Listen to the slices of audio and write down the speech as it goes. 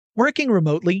Working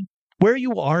remotely, where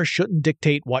you are shouldn't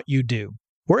dictate what you do.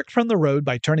 Work from the road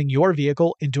by turning your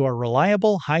vehicle into a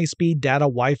reliable high-speed data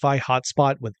Wi-Fi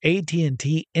hotspot with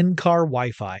AT&T in-car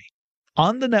Wi-Fi.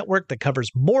 On the network that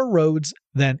covers more roads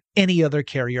than any other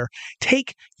carrier,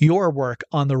 take your work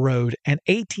on the road and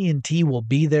AT&T will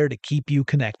be there to keep you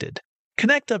connected.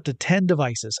 Connect up to 10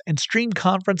 devices and stream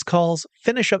conference calls,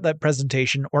 finish up that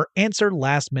presentation, or answer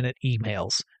last-minute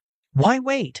emails. Why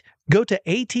wait? Go to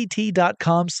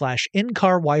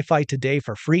att.com/in-car Wi-Fi today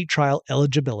for free trial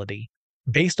eligibility.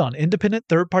 Based on independent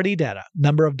third-party data,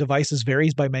 number of devices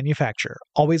varies by manufacturer.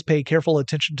 Always pay careful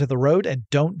attention to the road and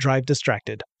don't drive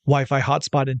distracted. Wi-Fi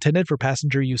hotspot intended for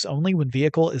passenger use only when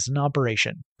vehicle is in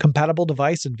operation. Compatible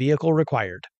device and vehicle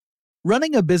required.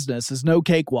 Running a business is no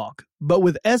cakewalk, but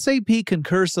with SAP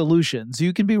Concur Solutions,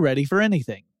 you can be ready for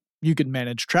anything. You can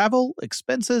manage travel,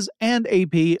 expenses, and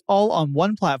AP all on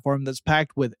one platform that's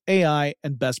packed with AI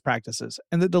and best practices,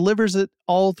 and that delivers it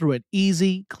all through an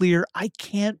easy, clear, I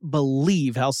can't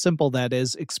believe how simple that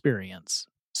is experience.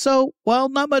 So, while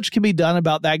not much can be done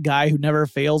about that guy who never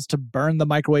fails to burn the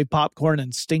microwave popcorn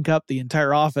and stink up the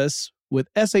entire office, with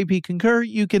SAP Concur,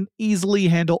 you can easily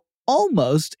handle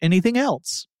almost anything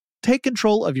else. Take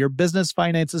control of your business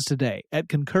finances today at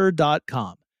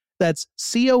Concur.com. That's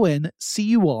CONCUR.com.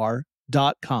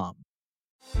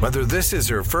 Whether this is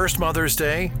her first Mother's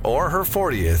Day or her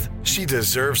 40th, she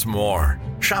deserves more.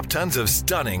 Shop tons of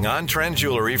stunning on-trend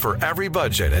jewelry for every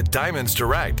budget at Diamonds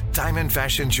Direct. Diamond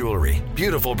fashion jewelry,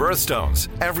 beautiful birthstones,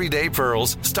 everyday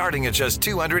pearls starting at just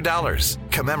 $200.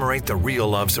 Commemorate the real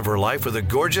loves of her life with a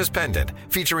gorgeous pendant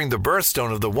featuring the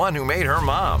birthstone of the one who made her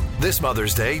mom. This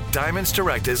Mother's Day, Diamonds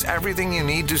Direct is everything you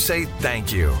need to say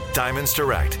thank you. Diamonds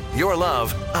Direct, your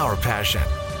love, our passion.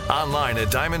 Online at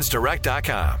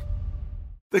diamondsdirect.com.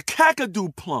 The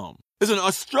Kakadu plum is an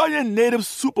Australian native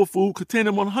superfood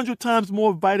containing 100 times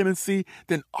more vitamin C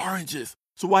than oranges.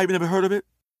 So why have you never heard of it?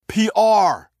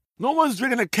 PR. No one's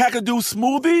drinking a Kakadu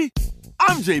smoothie?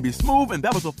 I'm JB Smoove, and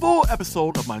that was a full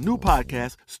episode of my new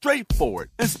podcast, Straightforward,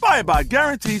 inspired by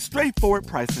guaranteed straightforward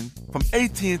pricing from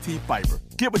AT&T Fiber.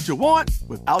 Get what you want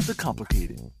without the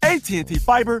complicated. AT&T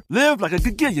Fiber, live like a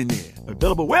gigillionaire.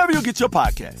 Available wherever you get your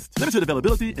podcasts. Limited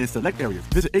availability in select areas.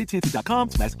 Visit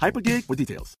AT&T.com/hypergig for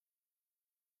details.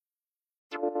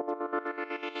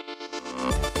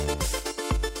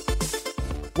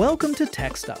 Welcome to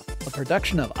Tech Stuff, a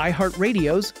production of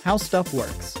iHeartRadio's How Stuff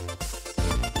Works.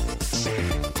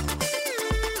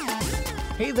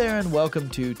 Hey there, and welcome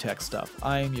to Tech Stuff.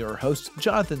 I am your host,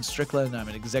 Jonathan Strickland. I'm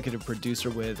an executive producer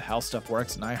with How Stuff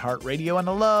Works and iHeartRadio, and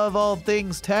I love all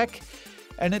things tech.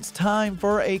 And it's time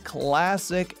for a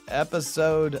classic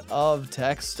episode of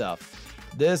Tech Stuff.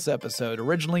 This episode,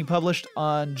 originally published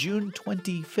on June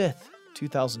 25th,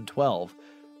 2012,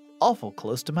 awful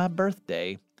close to my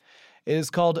birthday. It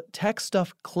is called Tech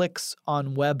Stuff Clicks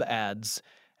on Web Ads,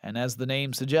 and as the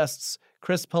name suggests,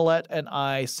 Chris Pollette and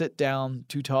I sit down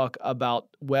to talk about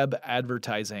web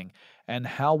advertising and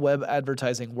how web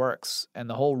advertising works and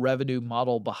the whole revenue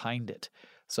model behind it.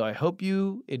 So I hope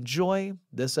you enjoy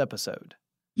this episode.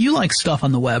 You like stuff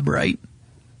on the web, right?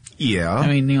 Yeah. I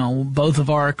mean, both of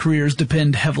our careers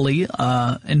depend heavily,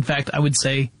 in fact, I would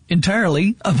say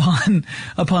entirely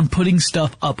upon putting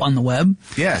stuff up on the web.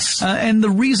 Yes. And the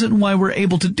reason why we're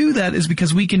able to do that is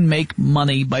because we can make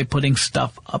money by putting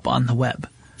stuff up on the web.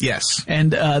 Yes.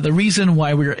 And the reason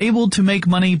why we're able to make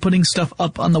money putting stuff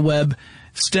up on the web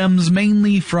stems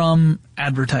mainly from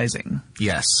advertising.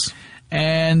 Yes.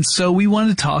 And so we want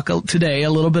to talk today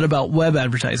a little bit about web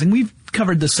advertising. We've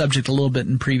covered this subject a little bit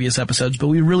in previous episodes, but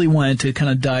we really wanted to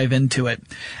kind of dive into it.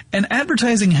 And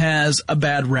advertising has a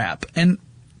bad rap. And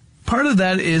part of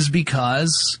that is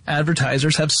because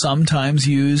advertisers have sometimes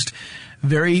used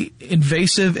very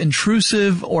invasive,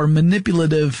 intrusive, or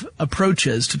manipulative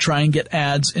approaches to try and get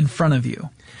ads in front of you.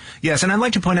 Yes, and I'd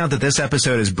like to point out that this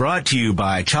episode is brought to you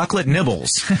by Chocolate Nibbles,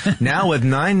 now with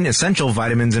 9 essential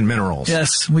vitamins and minerals.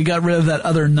 Yes, we got rid of that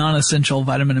other non-essential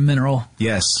vitamin and mineral.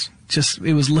 Yes.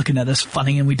 It was looking at us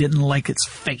funny and we didn't like its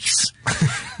face.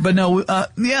 But no,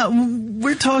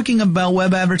 we're talking about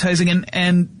web advertising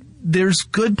and there's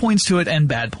good points to it and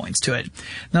bad points to it.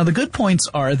 Now, the good points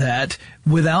are that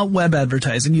without web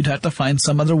advertising, you'd have to find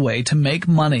some other way to make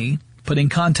money putting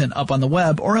content up on the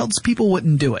web, or else people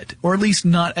wouldn't do it, or at least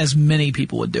not as many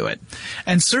people would do it.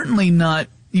 And certainly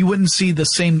you wouldn't see the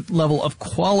same level of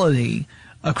quality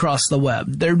across the web.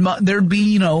 There'd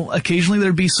be, occasionally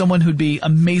there'd be someone who'd be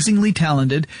amazingly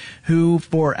talented who,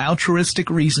 for altruistic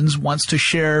reasons, wants to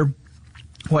share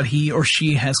what he or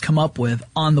she has come up with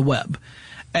on the web.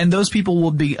 And those people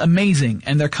will be amazing,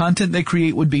 and their content they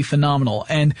create would be phenomenal,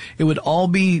 and it would all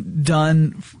be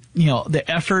done the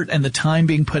effort and the time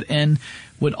being put in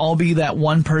would all be that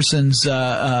one person's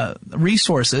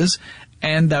resources,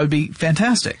 and that would be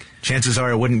fantastic. Chances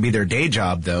are it wouldn't be their day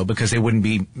job, though, because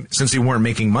since they weren't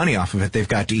making money off of it, they've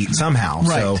got to eat somehow.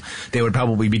 Right. So they would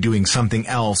probably be doing something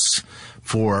else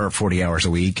for 40 hours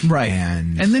a week. Right.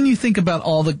 And then you think about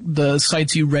all the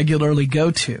sites you regularly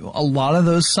go to. A lot of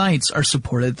those sites are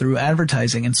supported through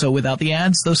advertising. And so without the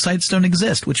ads, those sites don't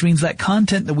exist, which means that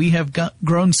content that we have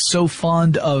grown so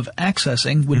fond of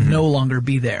accessing would no longer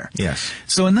be there. Yes.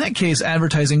 So in that case,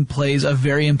 advertising plays a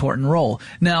very important role.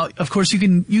 Now, of course, you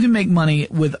can make money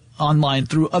with online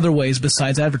through other ways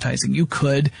besides advertising. You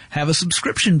could have a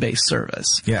subscription-based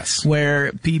service. Yes.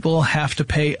 Where people have to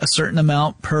pay a certain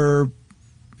amount per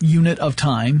unit of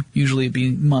time. Usually it'd be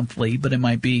monthly, but it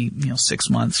might be 6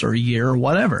 months or a year or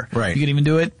whatever. Right. You could even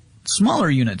do it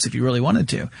smaller units if you really wanted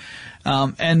to,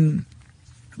 and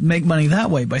make money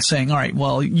that way by saying, all right,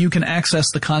 well, you can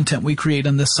access the content we create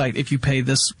on this site if you pay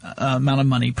this amount of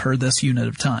money per this unit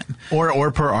of time,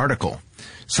 or per article.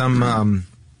 Some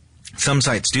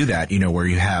sites do that, where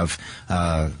you have,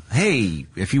 hey,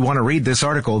 if you want to read this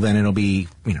article, then it'll be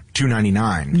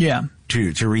 $2.99. Yeah.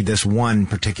 To read this one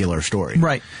particular story.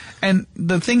 Right. And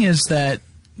the thing is that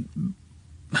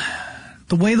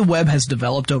the way the web has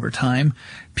developed over time,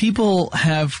 people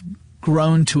have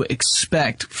grown to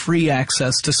expect free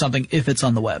access to something if it's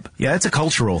on the web. Yeah, it's a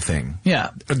cultural thing. Yeah.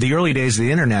 The early days of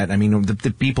the internet, I mean,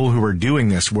 the people who were doing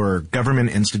this were government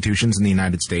institutions in the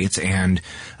United States and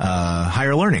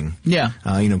higher learning. Yeah.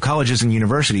 Colleges and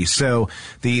universities. So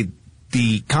the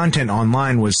content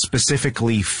online was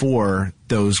specifically for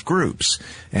those groups,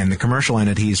 and the commercial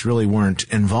entities really weren't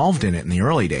involved in it in the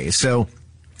early days. So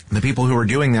the people who were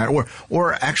doing that,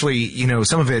 or actually,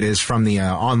 some of it is from the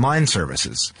online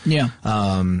services. Yeah.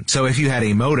 So if you had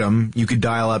a modem, you could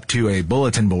dial up to a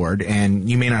bulletin board, and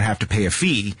you may not have to pay a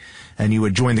fee, and you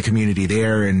would join the community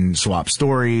there and swap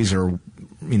stories or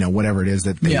whatever it is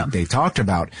that they talked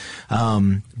about.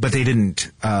 But they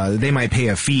didn't, they might pay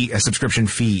a subscription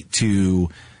fee to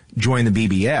join the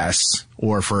BBS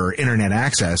or for internet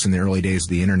access in the early days of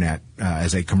the internet,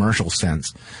 as a commercial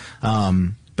sense.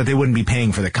 But they wouldn't be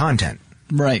paying for the content.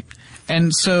 Right.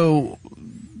 And so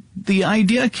the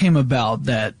idea came about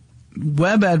that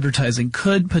web advertising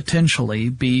could potentially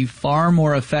be far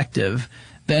more effective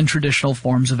than traditional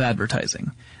forms of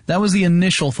advertising. That was the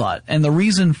initial thought. And the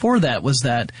reason for that was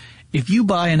that if you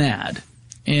buy an ad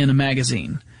in a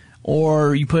magazine,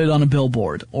 or you put it on a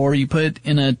billboard, or you put it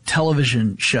in a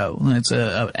television show, it's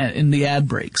in the ad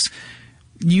breaks,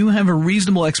 you have a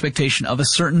reasonable expectation of a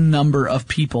certain number of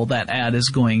people that ad is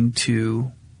going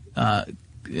to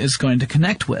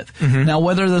connect with. Mm-hmm. Now,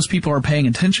 whether those people are paying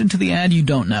attention to the ad, you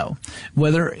don't know.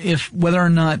 Whether or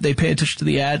not they pay attention to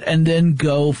the ad and then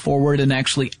go forward and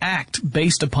actually act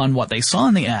based upon what they saw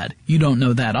in the ad, you don't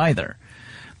know that either.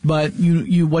 But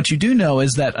what you do know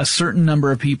is that a certain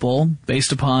number of people,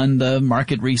 based upon the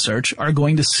market research, are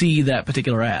going to see that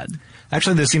particular ad.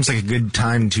 Actually, this seems like a good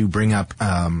time to bring up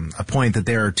a point that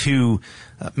there are two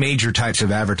major types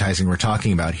of advertising we're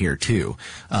talking about here, too.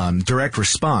 Direct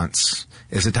response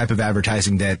is a type of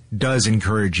advertising that does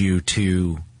encourage you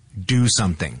to do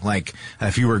something. Like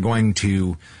if you were going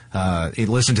to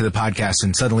listen to the podcast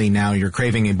and suddenly now you're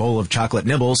craving a bowl of chocolate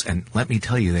nibbles, and let me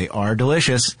tell you, they are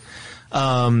delicious.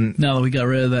 Now that we got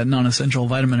rid of that non-essential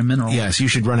vitamin and mineral. Yes, you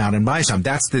should run out and buy some.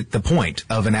 That's the point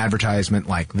of an advertisement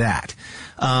like that.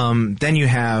 Then you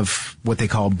have what they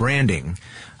call branding,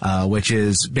 which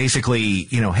is basically,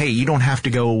 hey, you don't have to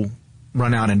go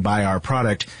run out and buy our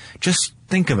product. Just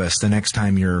think of us the next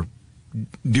time you're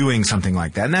doing something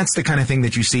like that. And that's the kind of thing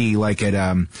that you see like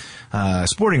at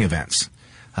sporting events.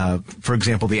 For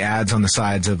example, the ads on the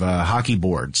sides of hockey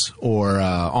boards or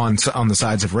on the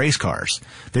sides of race cars.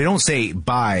 They don't say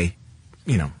buy,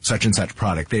 such and such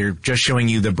product. They're just showing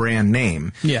you the brand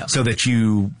name, so that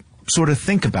you sort of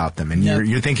think about them, and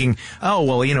you're thinking, oh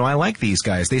well, I like these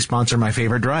guys. They sponsor my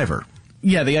favorite driver.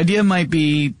 Yeah, the idea might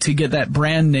be to get that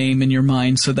brand name in your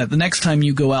mind so that the next time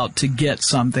you go out to get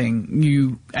something,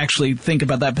 you actually think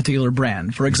about that particular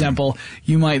brand. For example,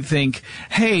 you might think,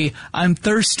 hey, I'm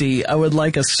thirsty. I would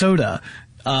like a soda.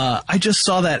 I just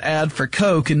saw that ad for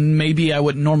Coke, and maybe I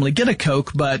wouldn't normally get a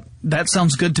Coke, but that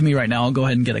sounds good to me right now. I'll go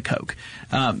ahead and get a Coke.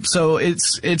 So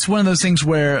it's one of those things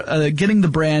where getting the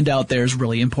brand out there is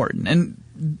really important. And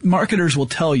marketers will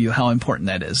tell you how important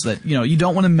that is, that, you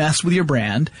don't want to mess with your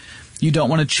brand. You don't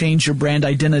want to change your brand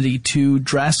identity too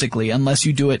drastically unless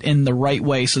you do it in the right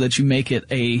way so that you make it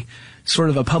a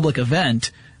sort of a public event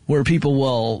where people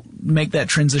will make that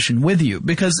transition with you.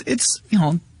 Because it's,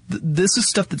 this is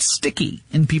stuff that's sticky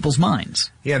in people's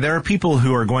minds. Yeah, there are people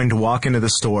who are going to walk into the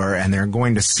store and they're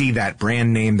going to see that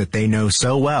brand name that they know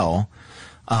so well,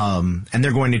 and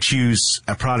they're going to choose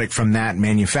a product from that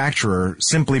manufacturer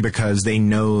simply because they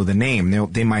know the name.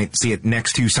 They might see it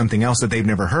next to something else that they've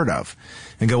never heard of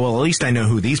and go, well, at least I know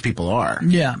who these people are.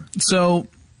 Yeah, so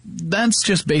that's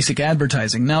just basic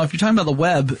advertising. Now, if you're talking about the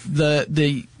web,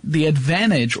 the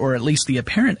advantage, or at least the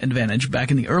apparent advantage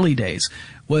back in the early days,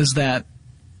 was that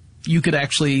you could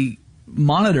actually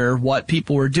monitor what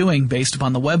people were doing based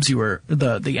upon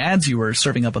the ads you were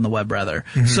serving up on the web, rather.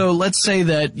 Mm-hmm. So let's say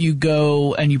that you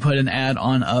go and you put an ad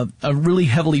on a really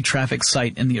heavily trafficked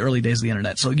site in the early days of the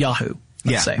internet. So Yahoo,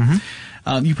 let's say.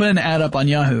 Mm-hmm. You put an ad up on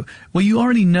Yahoo. Well, you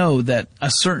already know that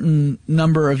a certain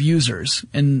number of users,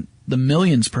 in the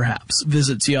millions perhaps,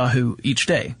 visits Yahoo each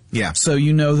day. Yeah. So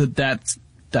you know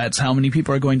that's how many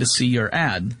people are going to see your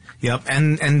ad. Yep,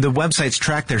 and the websites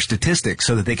track their statistics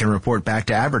so that they can report back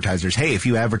to advertisers, hey, if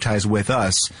you advertise with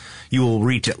us, you will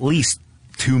reach at least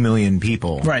 2 million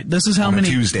people. Right. This is how many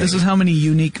Tuesday. This is how many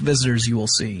unique visitors you will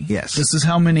see. Yes. This is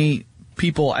how many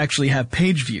people actually have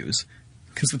page views,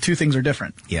 because the two things are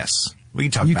different. Yes. We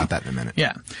can talk about that in a minute.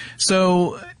 Yeah.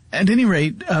 So at any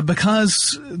rate,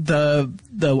 because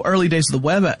the early days of the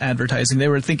web advertising, they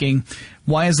were thinking,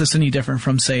 why is this any different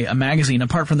from, say, a magazine,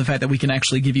 apart from the fact that we can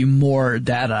actually give you more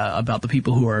data about the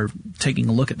people who are taking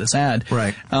a look at this ad?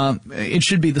 Right. It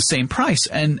should be the same price,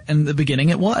 and in the beginning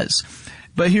it was.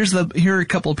 But here are a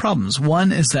couple of problems.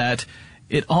 One is that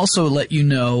it also let you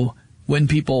know when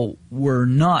people were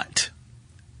not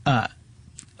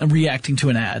reacting to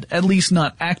an ad, at least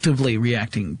not actively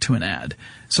reacting to an ad.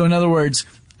 So in other words,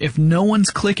 if no one's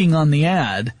clicking on the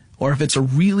ad, or if it's a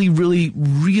really, really,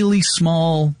 really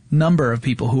small number of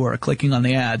people who are clicking on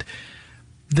the ad,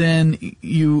 then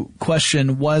you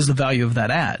question, what is the value of that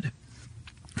ad?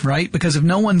 Right? Because if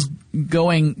no one's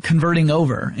converting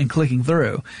over and clicking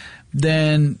through,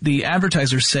 then the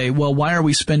advertisers say, well, why are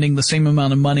we spending the same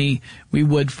amount of money we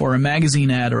would for a magazine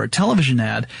ad or a television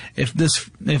ad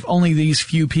if only these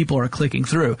few people are clicking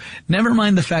through? Never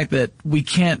mind the fact that we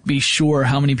can't be sure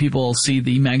how many people see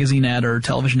the magazine ad or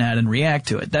television ad and react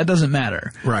to it. That doesn't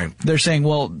matter. Right. They're saying,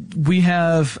 well, we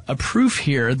have a proof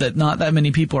here that not that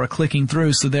many people are clicking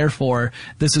through, so therefore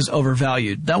this is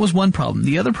overvalued. That was one problem.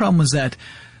 The other problem was that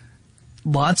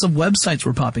lots of websites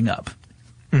were popping up.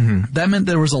 Mm-hmm. That meant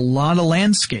there was a lot of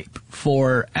landscape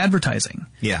for advertising.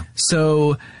 Yeah.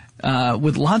 So,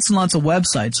 with lots and lots of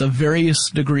websites of various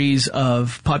degrees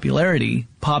of popularity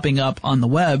popping up on the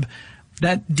web,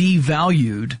 that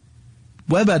devalued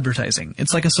web advertising.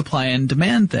 It's like a supply and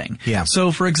demand thing. Yeah.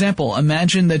 So, for example,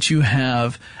 imagine that you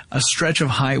have a stretch of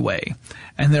highway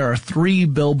and there are 3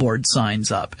 billboard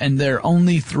signs up, and there are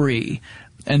only 3.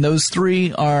 And those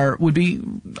 3 would be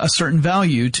a certain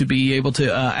value to be able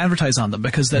to advertise on them,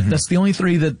 because that's the only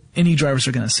 3 that any drivers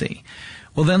are going to see.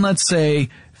 Well, then let's say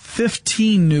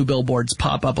 15 new billboards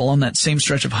pop up along that same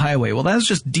stretch of highway. Well, that's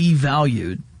just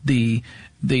devalued the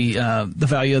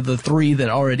value of the 3 that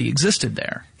already existed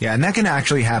there. Yeah, and that can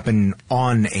actually happen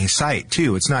on a site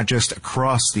too. It's not just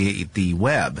across the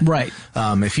web. Right.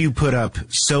 If you put up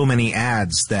so many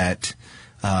ads that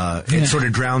it sort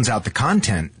of drowns out the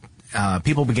content,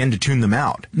 people begin to tune them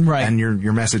out, right, and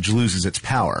your message loses its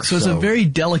power. So it's a very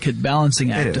delicate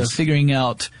balancing act of figuring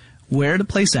out where to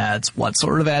place ads, what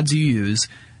sort of ads you use,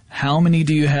 how many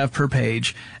do you have per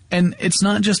page, and it's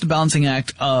not just a balancing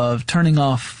act of turning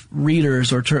off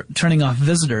readers or turning off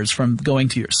visitors from going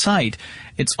to your site.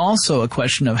 It's also a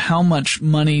question of how much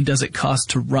money does it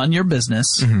cost to run your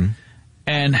business, mm-hmm,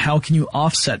 and how can you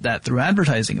offset that through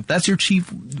advertising. If that's your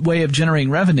chief way of generating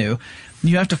revenue,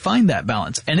 you have to find that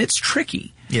balance, and it's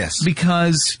tricky. Yes.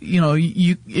 Because,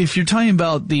 if you're talking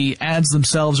about the ads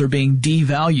themselves are being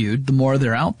devalued the more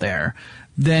they're out there,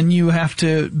 then you have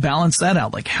to balance that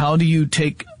out. Like, how do you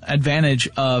take advantage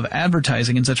of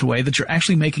advertising in such a way that you're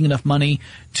actually making enough money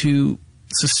to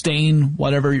sustain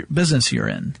whatever business you're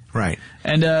in? Right.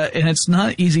 And it's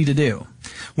not easy to do.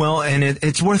 Well, and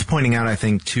it's worth pointing out, I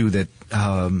think, too, that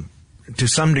to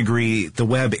some degree, the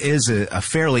web is a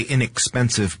fairly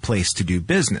inexpensive place to do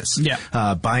business.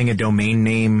 Yeah. Buying a domain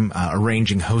name,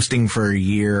 arranging hosting for a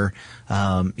year,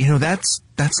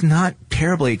 that's not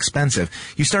terribly expensive.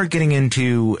 You start getting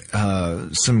into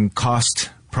some cost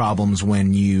problems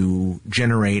when you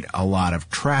generate a lot of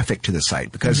traffic to the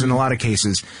site, because mm-hmm, in a lot of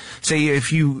cases, say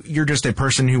if you're just a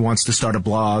person who wants to start a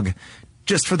blog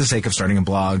just for the sake of starting a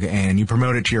blog, and you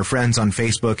promote it to your friends on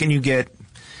Facebook, and you get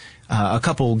a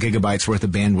couple gigabytes worth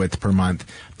of bandwidth per month,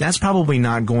 that's probably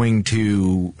not going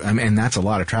to, and that's a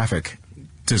lot of traffic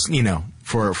to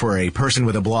for a person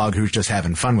with a blog who's just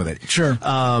having fun with it. Sure.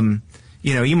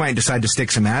 You might decide to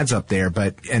stick some ads up there,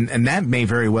 but and that may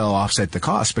very well offset the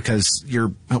cost because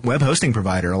your web hosting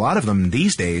provider, a lot of them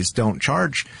these days don't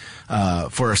charge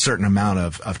for a certain amount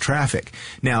of traffic.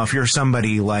 Now, if you're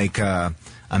somebody like a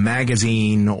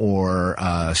magazine or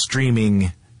a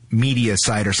streaming media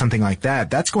site or something like that,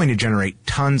 that's going to generate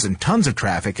tons and tons of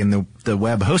traffic, and the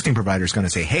web hosting provider is going to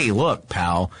say, "Hey, look,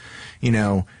 pal,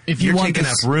 if you're taking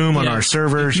up room on our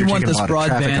servers, if you want taking this a lot of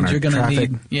traffic on broadband, our you're going to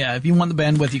traffic." if you want the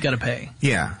bandwidth, you got to pay.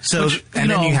 Yeah. So, then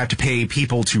you have to pay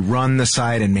people to run the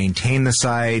site and maintain the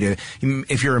site.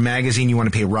 If you're a magazine, you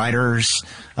want to pay writers,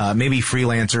 maybe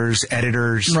freelancers,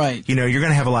 editors. Right. You're going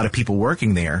to have a lot of people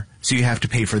working there. So you have to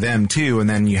pay for them too, and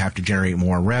then you have to generate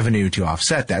more revenue to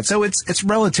offset that. So it's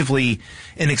relatively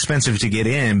inexpensive to get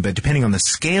in, but depending on the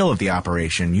scale of the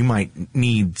operation, you might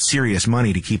need serious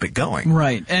money to keep it going.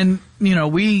 Right. And,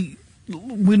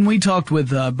 when we talked with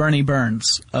Bernie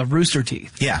Burns of Rooster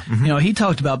Teeth, he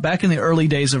talked about back in the early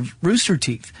days of Rooster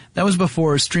Teeth, that was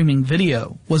before streaming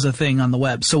video was a thing on the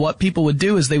web. So what people would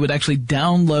do is they would actually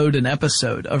download an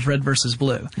episode of Red vs.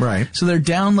 Blue. Right. So they're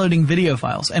downloading video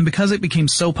files. And because it became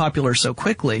so popular so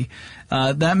quickly,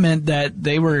 that meant that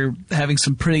they were having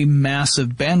some pretty massive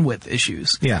bandwidth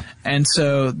issues. Yeah. And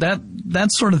so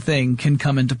that sort of thing can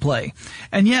come into play.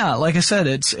 And yeah, like I said,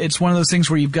 it's one of those things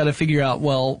where you've got to figure out,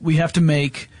 well, we have to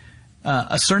make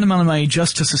a certain amount of money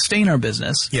just to sustain our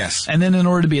business. Yes. And then in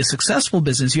order to be a successful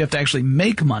business, you have to actually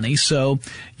make money. So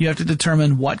you have to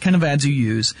determine what kind of ads you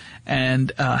use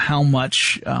and how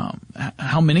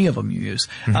many of them you use.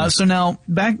 Mm-hmm. So now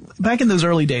back in those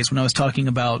early days when I was talking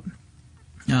about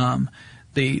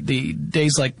the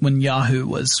days like when Yahoo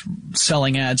was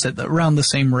selling ads at around the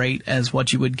same rate as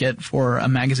what you would get for a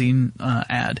magazine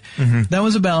ad, that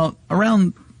was about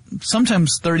around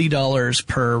sometimes $30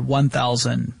 per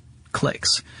 1,000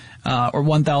 clicks, or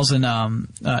 1,000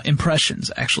 impressions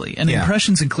actually. And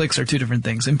impressions and clicks are two different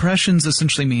things. Impressions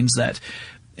essentially means that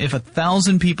if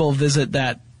 1,000 people visit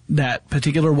that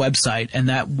particular website and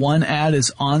that one ad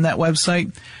is on that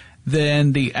website,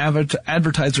 then the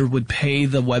advertiser would pay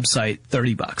the website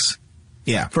 $30.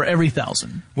 Yeah. For every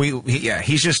 1,000.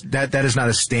 He's just, that is not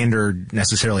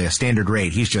necessarily a standard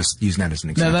rate. He's just using that as an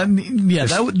example.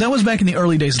 Now that was back in the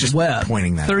early days of the web.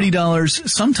 Pointing that $30,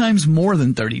 sometimes more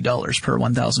than $30 per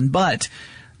 1,000. But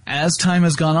as time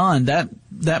has gone on,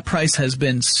 that price has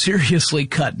been seriously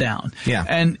cut down. Yeah.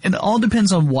 And it all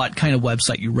depends on what kind of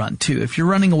website you run too. If you're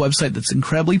running a website that's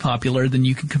incredibly popular, then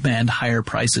you can command higher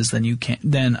prices than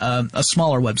a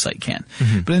smaller website can.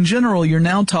 Mm-hmm. But in general, you're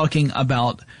now talking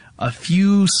about a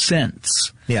few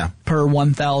cents per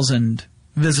 1,000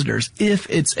 visitors if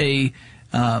it's a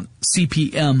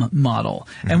CPM model.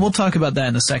 And we'll talk about that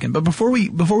in a second. But before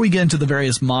we get into the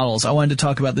various models, I wanted to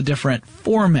talk about the different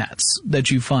formats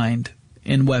that you find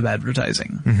in web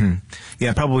advertising. Mm-hmm.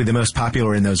 Yeah, probably the most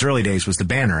popular in those early days was the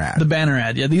banner ad. The banner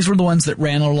ad, yeah. These were the ones that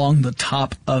ran along the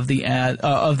top of the ad,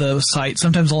 of the site,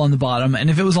 sometimes along the bottom. And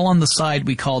if it was along the side,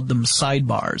 we called them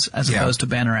sidebars as opposed to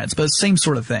banner ads. But same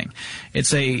sort of thing.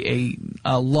 It's a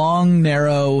long,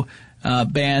 narrow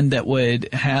band that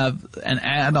would have an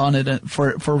ad on it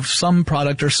for some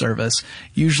product or service.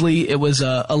 Usually it was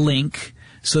a link,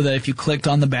 so that if you clicked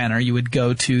on the banner, you would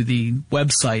go to the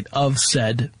website of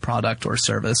said product or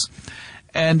service.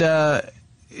 And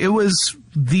it was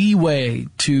the way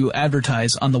to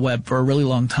advertise on the web for a really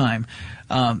long time.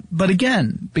 But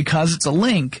again, because it's a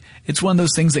link, it's one of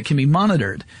those things that can be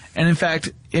monitored. And in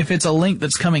fact, if it's a link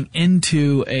that's coming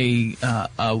into a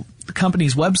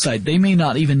company's website, they may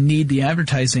not even need the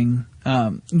advertising.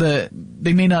 They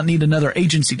may not need another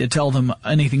agency to tell them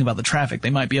anything about the traffic.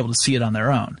 They might be able to see it on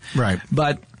their own. Right.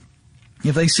 But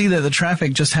if they see that the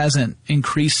traffic just hasn't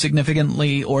increased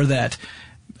significantly, or that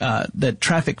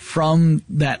traffic from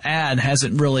that ad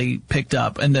hasn't really picked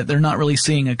up, and that they're not really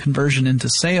seeing a conversion into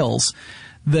sales,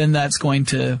 then that's going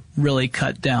to really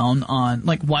cut down on,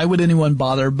 like, why would anyone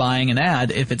bother buying an ad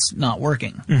if it's not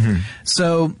working? Mm-hmm.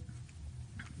 So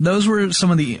those were some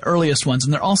of the earliest ones,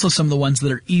 and they're also some of the ones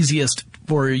that are easiest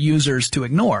for users to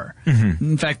ignore. Mm-hmm.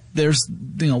 In fact,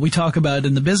 we talk about it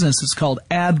in the business, it's called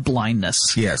ad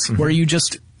blindness. Yes. Mm-hmm. Where you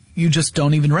just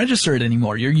don't even register it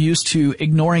anymore. You're used to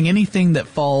ignoring anything that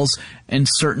falls in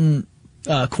certain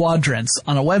quadrants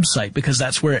on a website, because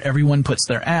that's where everyone puts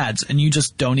their ads, and you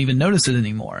just don't even notice it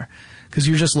anymore, because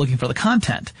you're just looking for the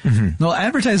content. Mm-hmm. Well,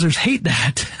 advertisers hate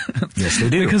that. Yes, they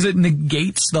do. Because it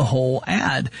negates the whole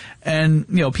ad. And,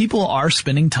 people are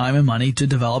spending time and money to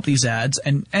develop these ads.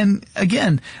 And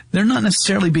again, they're not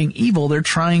necessarily being evil. They're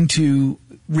trying to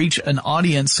reach an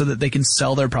audience so that they can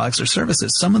sell their products or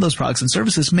services. Some of those products and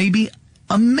services may be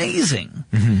amazing.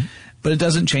 But it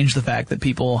doesn't change the fact that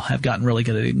people have gotten really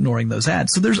good at ignoring those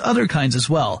ads. So there's other kinds as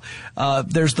well.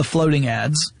 There's the floating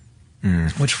ads,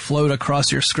 which float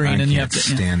across your screen, I and you can't have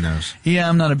to stand those. Yeah,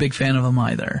 I'm not a big fan of them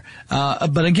either.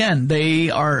 But again, they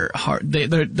are hard.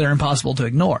 They're impossible to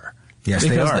ignore. Yes,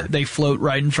 they are. Because they float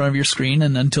right in front of your screen,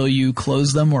 and until you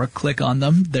close them or click on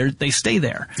them, they stay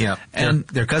there. Yeah, and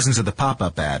they're cousins of the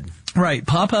pop-up ad. Right.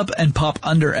 Pop-up and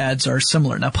pop-under ads are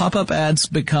similar. Now, pop-up ads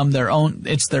become their own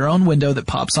window that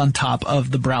pops on top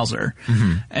of the browser.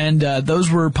 And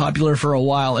those were popular for a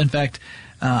while. In fact,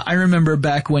 I remember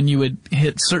back when you would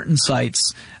hit certain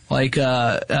sites, like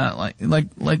there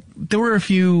were a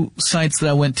few sites that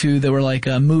I went to that were like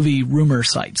movie rumor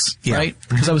sites, right?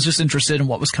 Because I was just interested in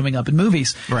what was coming up in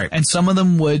movies. Right. And some of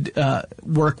them would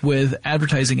work with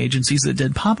advertising agencies that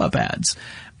did pop-up ads.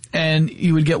 And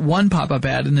you would get one pop-up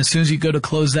ad, and as soon as you go to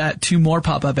close that, 2 more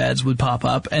pop-up ads would pop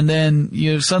up, and then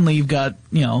suddenly you've got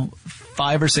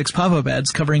 5 or 6 pop-up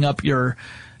ads covering up your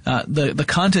the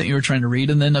content you were trying to read,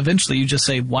 and then eventually you just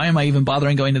say, why am I even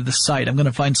bothering going to this site? I'm going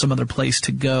to find some other place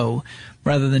to go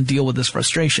rather than deal with this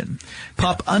frustration.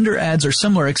 Pop-under ads are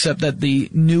similar, except that the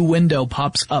new window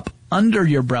pops up under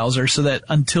your browser so that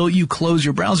until you close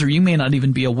your browser, you may not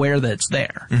even be aware that it's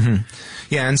there.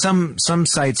 Yeah, and some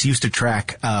sites used to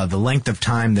track the length of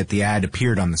time that the ad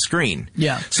appeared on the screen.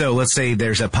 Yeah. So let's say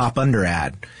there's a pop-under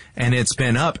ad, and it's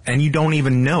been up, and you don't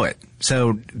even know it.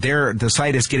 So the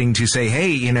site is getting to say,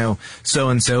 hey,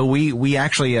 so-and-so, we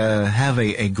actually have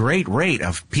a great rate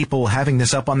of people having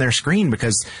this up on their screen,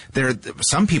 because there are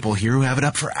some people here who have it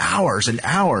up for hours and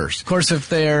hours. Of course, Of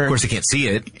course, they can't see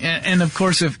it. And of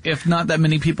course, if not that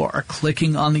many people are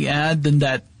clicking on the ad, then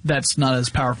that's not as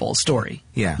powerful a story.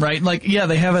 Yeah. Right? Like, yeah,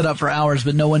 they have it up for hours,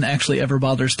 but no one actually ever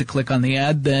bothers to click on the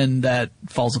ad, then that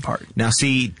falls apart. Now,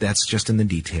 see, that's just in the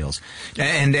details.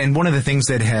 And one of the things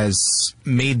that has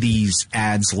made these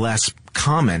ads less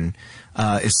common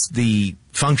is the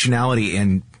functionality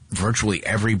in virtually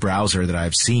every browser that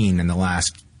I've seen in the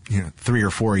last 3 or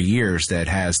 4 years that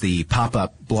has the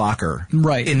pop-up blocker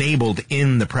enabled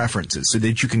in the preferences, so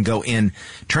that you can go in,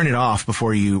 turn it off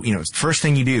before first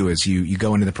thing you do is you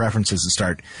go into the preferences and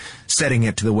start setting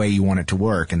it to the way you want it to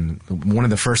work. And one of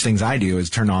the first things I do is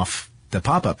turn off the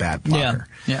pop-up ad blocker.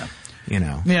 Yeah.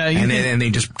 And they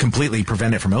just completely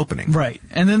prevent it from opening. Right.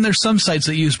 And then there's some sites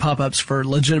that use pop-ups for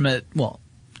legitimate,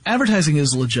 advertising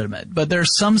is legitimate, but there are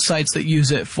some sites that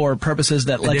use it for purposes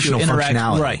that let you interact.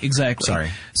 Functionality. Right, exactly. Sorry.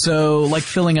 So, like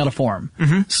filling out a form.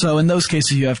 So in those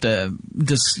cases, you have to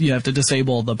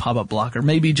disable the pop-up blocker,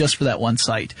 maybe just for that one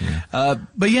site.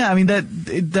 But yeah, I mean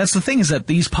that's the thing, is that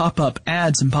these pop-up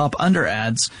ads and pop-under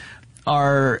ads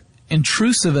are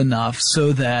intrusive enough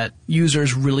so that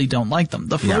users really don't like them.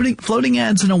 The floating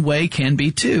ads in a way can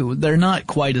be too. They're not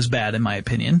quite as bad in my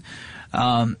opinion.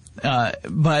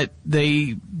 But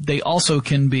they also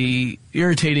can be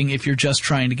irritating if you're just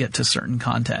trying to get to certain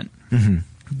content.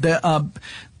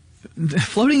 The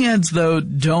floating ads, though,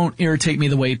 don't irritate me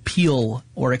the way peel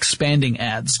or expanding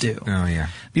ads do. Oh, yeah.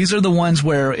 These are the ones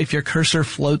where if your cursor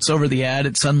floats over the ad,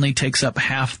 it suddenly takes up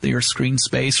half your screen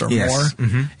space or more.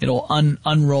 It'll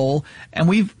unroll. And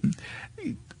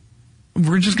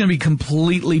we're just going to be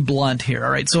completely blunt here,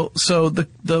 all right? So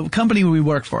the company we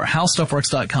work for,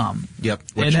 HowStuffWorks.com. Yep.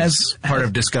 Which is part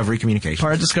of Discovery Communications.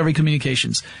 Part of Discovery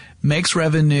Communications. Makes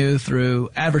revenue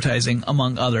through advertising,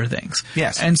 among other things.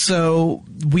 Yes. And so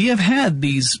we have had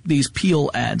these peel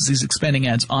ads, these expanding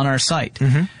ads on our site.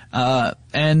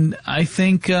 And I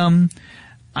think I'm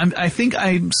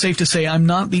safe to say I'm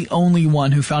not the only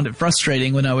one who found it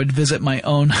frustrating when I would visit my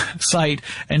own site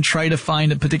and try to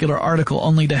find a particular article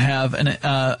only to have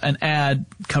an ad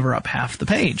cover up half the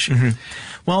page.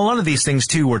 Well, a lot of these things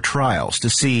too were trials to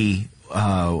see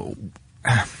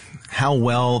how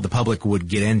well the public would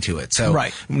get into it. So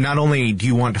not only do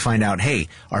you want to find out, hey,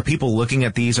 are people looking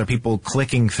at these? Are people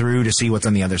clicking through to see what's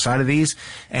on the other side of these?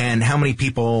 And how many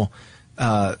people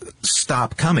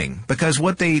stop coming? Because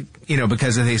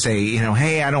because if they say,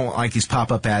 hey, I don't like these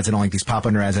pop-up ads, I don't like these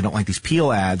pop-under ads, I don't like these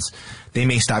peel ads, they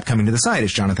may stop coming to the site,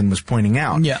 as Jonathan was pointing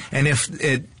out. Yeah. And if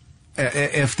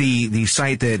the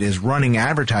site that is running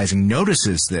advertising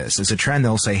notices this as a trend,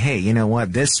 they'll say, hey, you know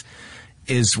what, this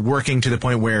is working to the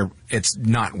point where it's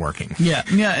not working. Yeah.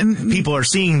 And People are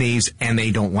seeing these and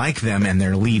they don't like them and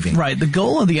they're leaving. right. The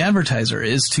goal of the advertiser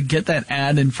is to get that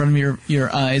ad in front of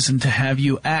your eyes and to have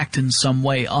you act in some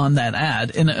way on that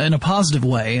ad in a positive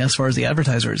way as far as the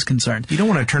advertiser is concerned. You don't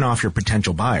want to turn off your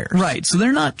potential buyers. Right. So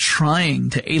they're not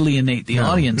trying to alienate the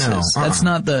audiences. no, That's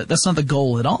not the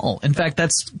goal at all. In fact,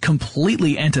 that's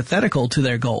completely antithetical to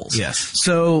their goals. Yes.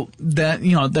 So that,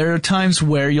 there are times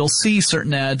where you'll see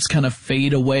certain ads kind of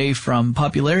fade away from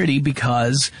popularity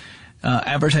because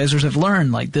advertisers have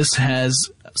learned like this has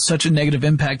such a negative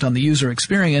impact on the user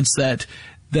experience that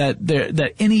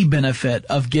any benefit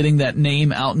of getting that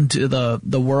name out into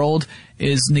the world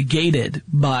is negated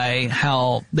by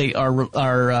how they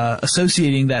are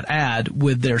associating that ad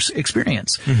with their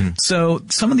experience. Mm-hmm. So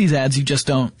some of these ads you just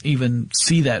don't even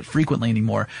see that frequently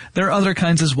anymore. There are other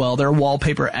kinds as well. There are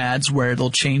wallpaper ads where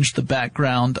they'll change the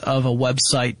background of a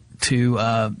website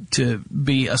to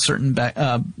be a certain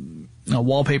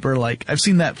wallpaper. Like I've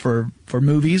seen that for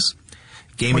movies.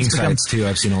 Gaming sites too,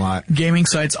 I've seen a lot. Gaming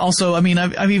sites. Also, I mean,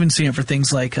 I've even seen it for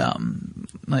things like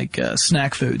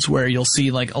snack foods where you'll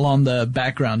see like along the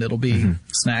background it'll be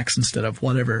snacks instead of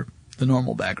whatever the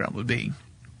normal background would be.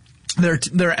 There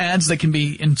are ads that can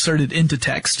be inserted into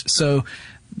text, so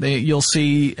you'll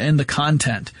see in the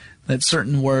content that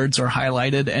certain words are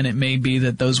highlighted, and it may be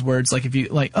that those words, like if you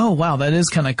like, oh wow, that is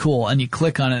kind of cool, and you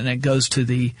click on it, and it goes to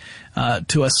the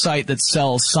to a site that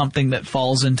sells something that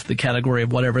falls into the category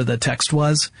of whatever the text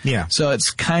was. Yeah. So it's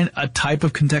kind of a type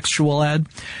of contextual ad,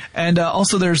 and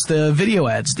also there's the video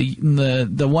ads,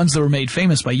 the ones that were made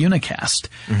famous by Unicast,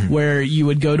 where you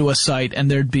would go to a site and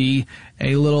there'd be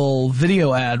a little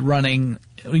video ad running,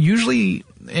 usually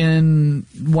in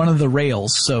one of the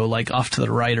rails, so like off to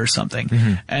the right or something,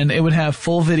 and it would have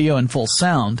full video and full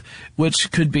sound,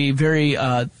 which could be very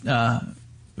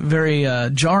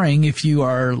jarring if you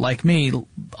are like me,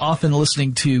 often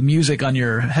listening to music on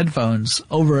your headphones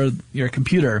over your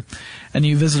computer, and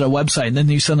you visit a website and then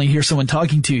you suddenly hear someone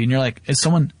talking to you and you're like, is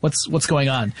someone, what's going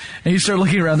on? And you start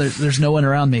looking around, there's no one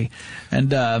around me,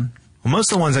 and well,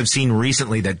 most of the ones I've seen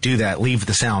recently that do that leave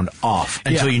the sound off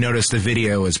until you notice the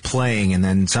video is playing, and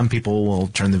then some people will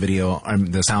turn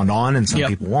the sound on, and some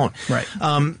people won't. Right.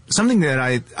 Something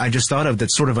that I just thought of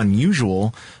that's sort of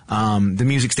unusual. The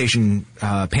music station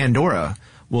Pandora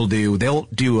will do. They'll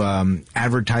do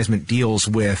advertisement deals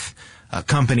with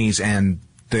companies, and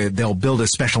they'll build a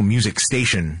special music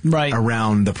station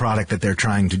around the product that they're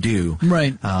trying to do.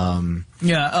 Right.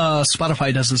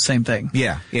 Spotify does the same thing.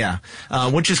 Yeah.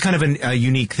 Which is kind of a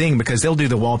unique thing because they'll do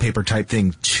the wallpaper type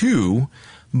thing too,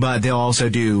 but they'll also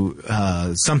do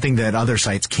something that other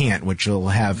sites can't, which will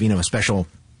have, a special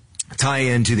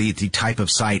tie-in to the type of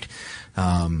site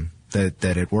that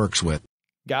it works with.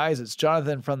 Guys, it's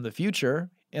Jonathan from the future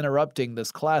interrupting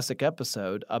this classic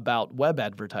episode about web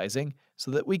advertising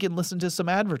so that we can listen to some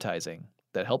advertising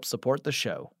that helps support the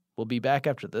show. We'll be back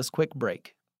after this quick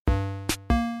break.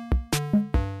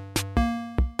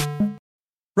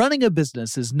 Running a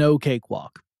business is no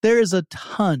cakewalk. There is a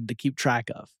ton to keep track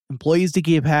of. Employees to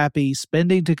keep happy,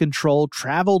 spending to control,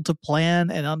 travel to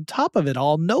plan, and on top of it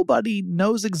all, nobody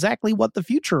knows exactly what the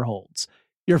future holds.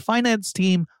 Your finance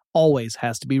team always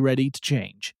has to be ready to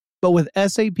change. But with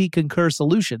SAP Concur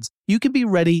Solutions, you can be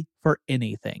ready for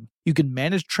anything. You can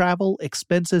manage travel,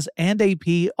 expenses, and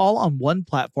AP all on one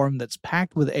platform that's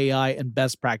packed with AI and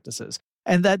best practices,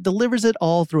 and that delivers it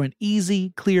all through an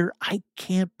easy, clear, I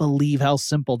can't believe how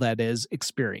simple that is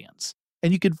experience.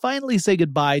 And you can finally say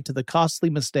goodbye to the costly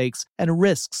mistakes and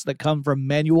risks that come from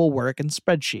manual work and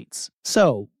spreadsheets.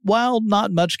 So, while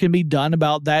not much can be done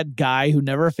about that guy who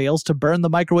never fails to burn the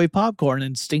microwave popcorn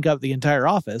and stink up the entire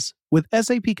office, with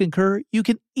SAP Concur, you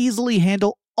can easily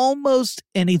handle almost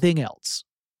anything else.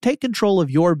 Take control of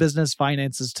your business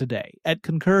finances today at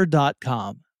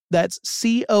Concur.com. That's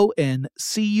CONCUR.com.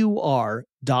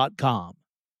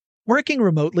 Working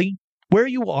remotely, where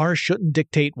you are shouldn't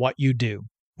dictate what you do.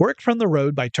 Work from the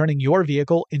road by turning your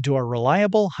vehicle into a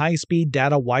reliable high-speed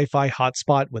data Wi-Fi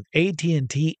hotspot with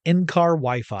AT&T in-car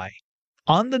Wi-Fi.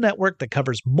 On the network that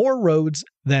covers more roads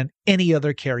than any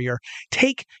other carrier,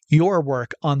 take your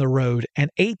work on the road and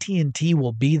AT&T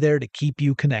will be there to keep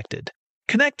you connected.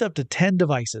 Connect up to 10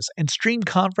 devices and stream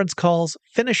conference calls,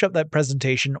 finish up that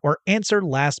presentation, or answer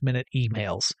last-minute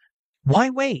emails. Why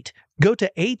wait? Go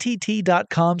to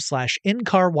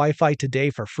att.com/in-car Wi-Fi today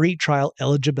for free trial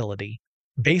eligibility.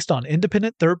 Based on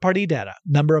independent third-party data,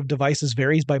 number of devices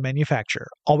varies by manufacturer.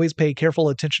 Always pay careful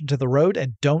attention to the road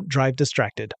and don't drive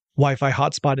distracted. Wi-Fi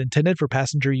hotspot intended for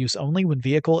passenger use only when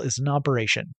vehicle is in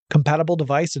operation. Compatible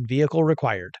device and vehicle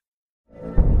required.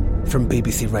 From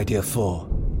BBC Radio 4,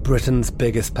 Britain's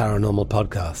biggest paranormal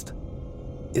podcast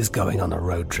is going on a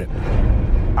road trip.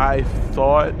 I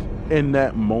thought in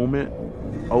that moment,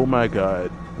 oh my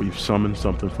God, we've summoned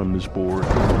something from this board.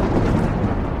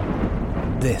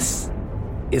 This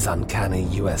is Uncanny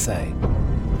USA.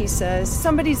 He says,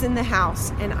 somebody's in the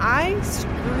house, and I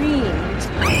screamed.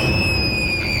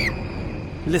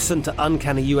 Listen to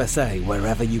Uncanny USA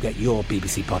wherever you get your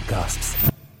BBC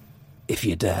podcasts, if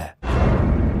you dare.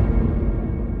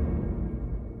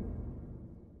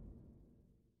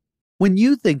 When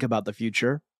you think about the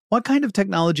future, what kind of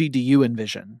technology do you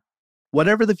envision?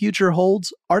 Whatever the future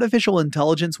holds, artificial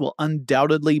intelligence will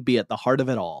undoubtedly be at the heart of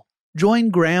it all. Join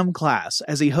Graham Class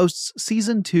as he hosts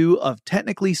Season 2 of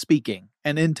Technically Speaking,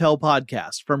 an Intel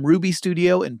podcast from Ruby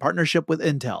Studio in partnership with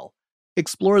Intel.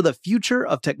 Explore the future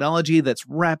of technology that's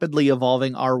rapidly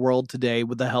evolving our world today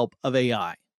with the help of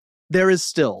AI. There is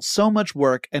still so much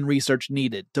work and research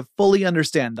needed to fully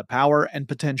understand the power and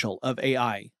potential of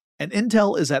AI. And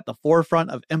Intel is at the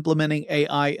forefront of implementing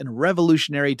AI in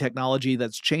revolutionary technology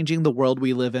that's changing the world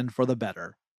we live in for the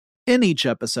better. In each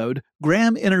episode,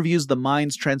 Graham interviews the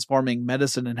minds transforming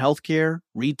medicine and healthcare,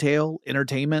 retail,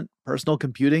 entertainment, personal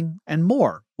computing, and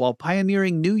more, while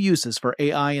pioneering new uses for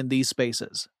AI in these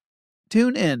spaces.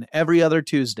 Tune in every other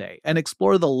Tuesday and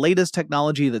explore the latest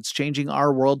technology that's changing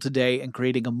our world today and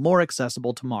creating a more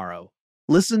accessible tomorrow.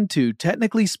 Listen to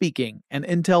Technically Speaking, an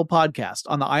Intel podcast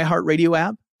on the iHeartRadio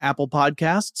app, Apple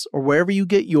Podcasts, or wherever you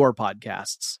get your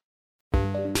podcasts.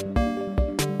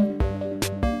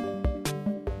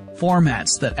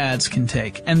 Formats that ads can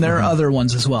take. And there are other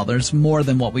ones as well. There's more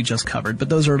than what we just covered, but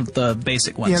those are the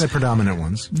basic ones. Yeah, the predominant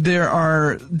ones. There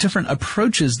are different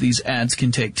approaches these ads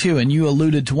can take too, and you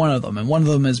alluded to one of them, and one of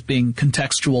them is being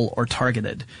contextual or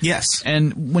targeted. Yes.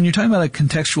 And when you're talking about a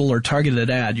contextual or targeted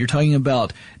ad, you're talking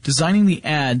about designing the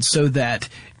ad so that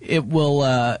it will,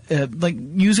 like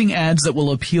using ads that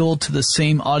will appeal to the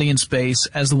same audience base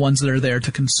as the ones that are there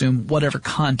to consume whatever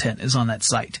content is on that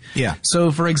site. Yeah.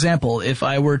 So, for example, if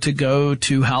I were to go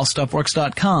to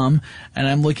howstuffworks.com and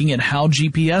I'm looking at how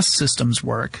GPS systems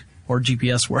work, or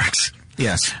GPS works.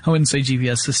 Yes. I wouldn't say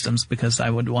GPS systems because I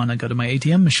would want to go to my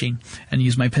ATM machine and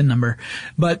use my PIN number.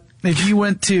 But if you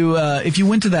went to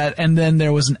that and then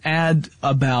there was an ad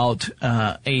about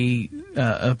a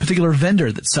particular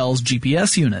vendor that sells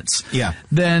GPS units, yeah,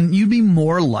 then you'd be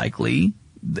more likely.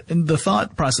 The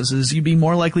thought process is you'd be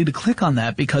more likely to click on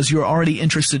that because you're already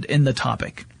interested in the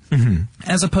topic. Mm-hmm.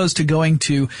 As opposed to going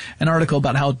to an article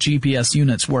about how GPS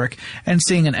units work and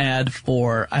seeing an ad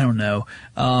for, I don't know,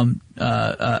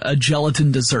 a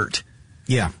gelatin dessert.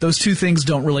 Yeah. Those two things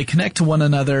don't really connect to one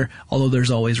another, although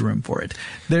there's always room for it.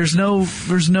 There's no,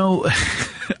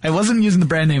 I wasn't using the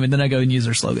brand name and then I go and use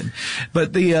their slogan.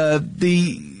 But that's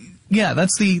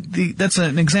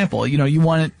an example. You know, you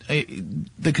want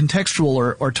the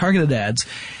contextual or targeted ads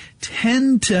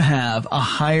tend to have a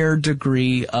higher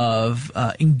degree of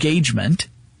engagement,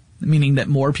 meaning that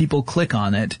more people click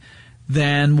on it,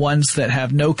 than ones that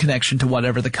have no connection to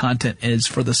whatever the content is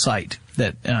for the site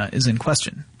that is in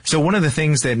question. So one of the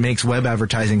things that makes web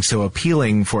advertising so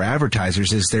appealing for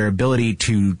advertisers is their ability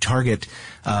to target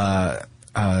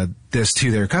this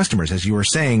to their customers, as you were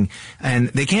saying, and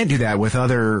they can't do that with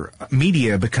other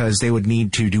media because they would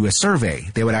need to do a survey.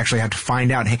 They would actually have to find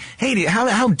out, hey,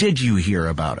 how did you hear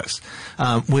about us?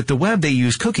 With the web, they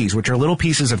use cookies, which are little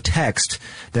pieces of text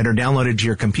that are downloaded to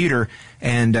your computer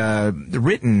and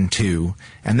written to,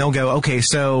 and they'll go, okay,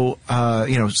 so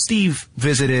Steve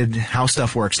visited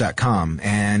howstuffworks.com,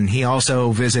 and he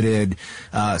also visited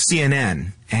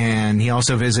CNN, and he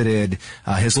also visited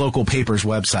his local paper's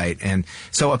website, and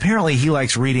so apparently he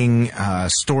likes reading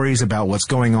stories about what's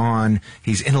going on.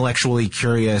 He's intellectually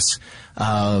curious.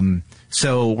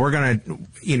 So we're going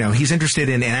to, he's interested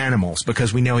in animals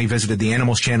because we know he visited the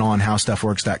animals channel on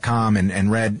howstuffworks.com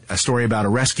and read a story about a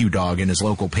rescue dog in his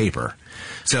local paper.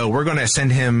 So we're going to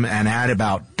send him an ad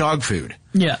about dog food.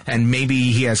 Yeah. And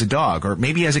maybe he has a dog or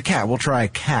maybe he has a cat. We'll try a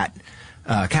cat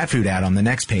food ad on the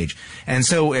next page. And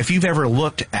so if you've ever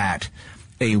looked at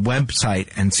a website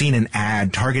and seen an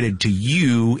ad targeted to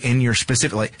you in your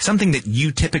specific, like something that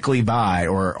you typically buy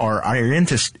or are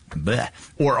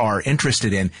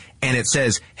interested in, and it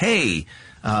says, hey,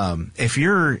 if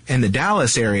you're in the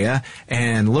Dallas area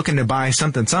and looking to buy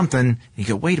something, you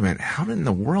go, wait a minute, how in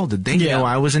the world did they know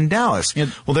I was in Dallas? Yeah.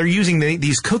 Well, they're using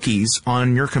these cookies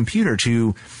on your computer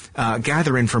to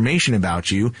gather information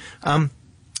about you.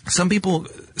 Some people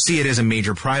see it as a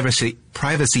major privacy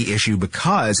issue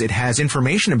because it has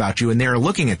information about you and they're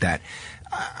looking at that.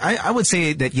 I would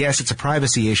say that, yes, it's a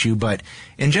privacy issue, but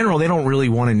in general, they don't really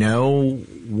want to know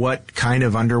what kind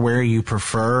of underwear you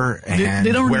prefer and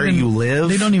where you live.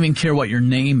 They don't even care what your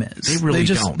name is. They really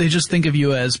don't. They just think of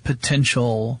you as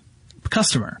potential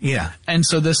customer. Yeah. And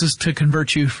so this is to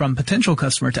convert you from potential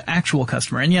customer to actual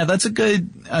customer. And yeah, that's a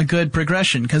good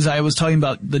progression, because I was talking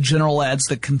about the general ads,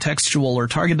 the contextual or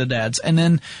targeted ads, and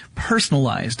then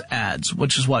personalized ads,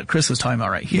 which is what Chris is talking about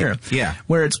right here. Yeah.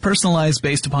 Where it's personalized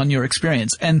based upon your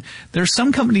experience. And there's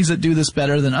some companies that do this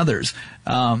better than others.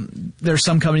 There's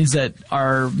some companies that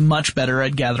are much better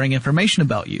at gathering information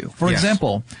about you. For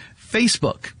example,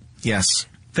 Facebook. Yes.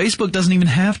 Facebook doesn't even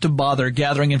have to bother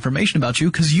gathering information about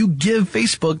you, because you give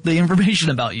Facebook the information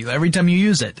about you every time you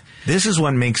use it. This is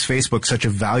what makes Facebook such a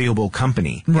valuable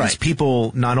company. Right.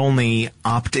 People not only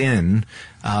opt in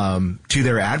to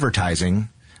their advertising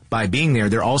by being there,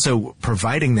 they're also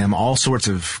providing them all sorts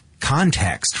of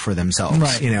context for themselves.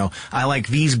 Right. You know, I like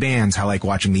these bands, I like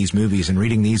watching these movies and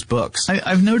reading these books.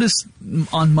 I've noticed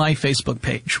on my Facebook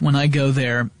page, when I go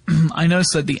there, I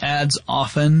notice that the ads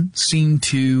often seem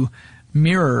to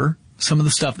mirror some of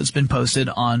the stuff that's been posted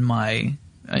on my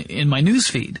in my news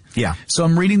feed. Yeah. So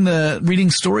I'm reading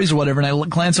stories or whatever, and I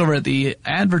glance over at the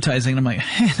advertising, and I'm like,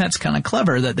 hey, that's kind of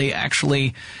clever that they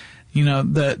actually, you know,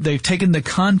 they've taken the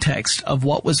context of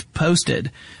what was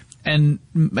posted and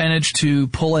managed to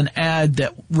pull an ad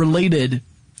that related,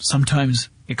 sometimes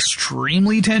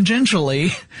extremely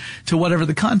tangentially, to whatever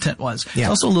the content was. Yeah. It's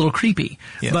also a little creepy.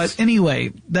 Yes. But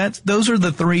anyway, those are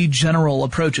the three general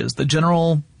approaches. The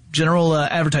general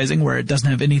advertising, where it doesn't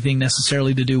have anything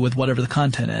necessarily to do with whatever the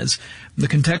content is. The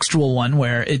contextual one,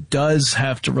 where it does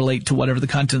have to relate to whatever the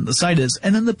content of the site is.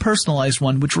 And then the personalized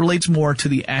one, which relates more to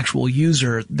the actual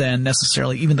user than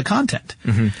necessarily even the content.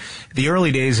 Mm-hmm. The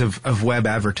early days of web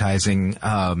advertising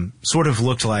sort of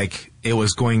looked like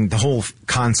the whole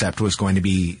concept was going to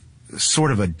be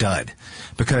sort of a dud.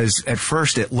 Because at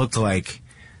first it looked like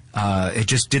it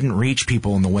just didn't reach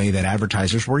people in the way that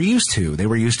advertisers were used to. They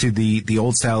were used to the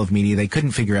old style of media. They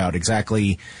couldn't figure out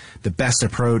exactly the best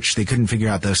approach. They couldn't figure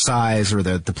out the size or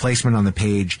the placement on the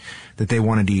page that they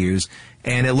wanted to use.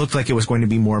 And it looked like it was going to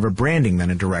be more of a branding than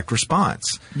a direct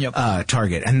response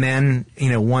target. And then, you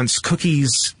know, once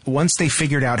they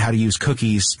figured out how to use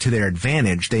cookies to their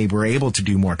advantage, they were able to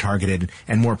do more targeted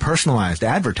and more personalized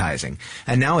advertising.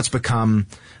 And now it's become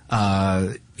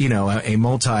a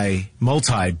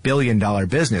multi-billion-dollar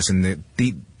business, and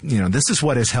this is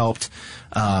what has helped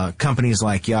companies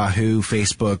like Yahoo,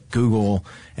 Facebook, Google,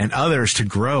 and others to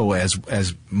grow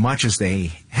as much as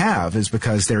they have, is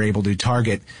because they're able to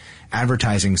target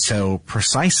advertising so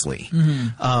precisely.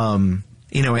 Mm-hmm.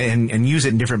 And use it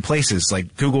in different places.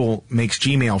 Like Google makes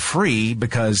Gmail free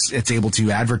because it's able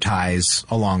to advertise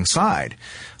alongside,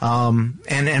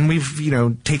 and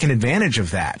we've taken advantage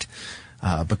of that.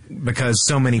 Because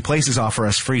so many places offer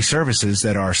us free services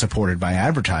that are supported by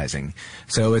advertising.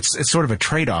 So it's sort of a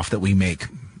trade-off that we make,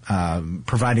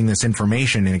 providing this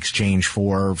information in exchange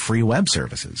for free web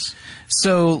services.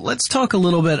 So let's talk a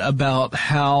little bit about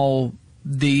how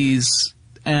these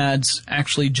ads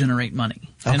actually generate money.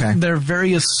 Okay. And there are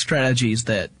various strategies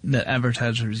that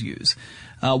advertisers use.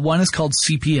 One is called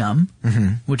CPM, mm-hmm.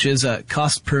 which is a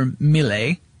cost per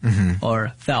mille, mm-hmm. or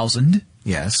 1,000.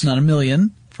 Yes. It's not a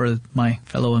million, for my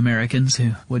fellow Americans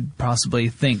who would possibly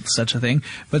think such a thing,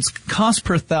 but it's cost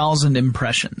per 1,000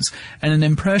 impressions. And an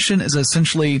impression is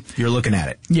essentially, you're looking at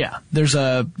it. Yeah. There's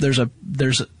a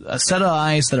set of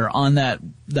eyes that are on that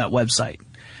website.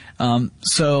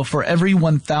 So for every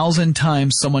 1,000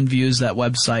 times someone views that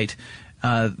website,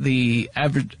 the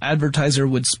advertiser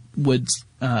would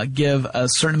give a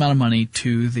certain amount of money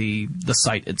to the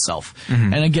site itself.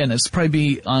 Mm-hmm. And again, it's probably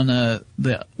be on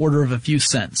the order of a few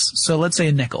cents. So let's say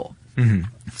a nickel. Mm-hmm.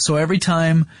 So every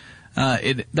time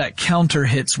that counter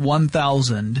hits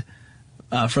 1,000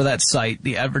 for that site,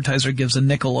 the advertiser gives a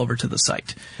nickel over to the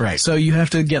site. Right. So you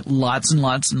have to get lots and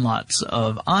lots and lots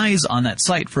of eyes on that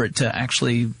site for it to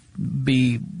actually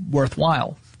be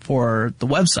worthwhile for the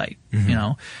website,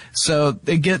 mm-hmm. So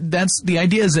that's the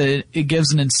idea, is that it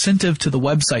gives an incentive to the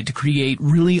website to create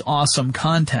really awesome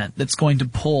content that's going to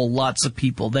pull lots of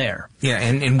people there. Yeah,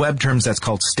 and in web terms, that's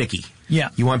called sticky. Yeah.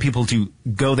 You want people to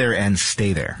go there and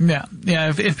stay there. Yeah.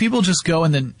 Yeah. If people just go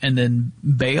and then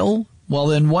bail, well,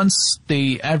 then once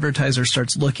the advertiser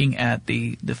starts looking at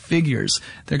the figures,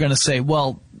 they're going to say,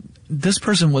 well, this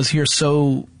person was here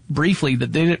so briefly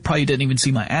that they probably didn't even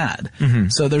see my ad. Mm-hmm.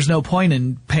 So there's no point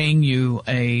in paying you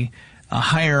a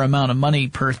higher amount of money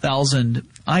per 1,000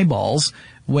 eyeballs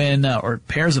or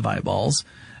pairs of eyeballs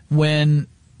when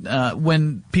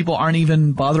when people aren't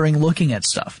even bothering looking at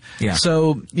stuff. Yeah.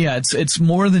 So yeah, it's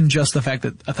more than just the fact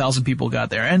that 1,000 people got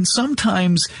there, and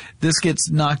sometimes this gets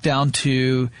knocked down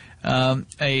to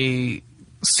a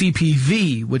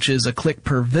CPV, which is a click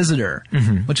per visitor,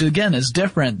 which again is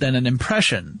different than an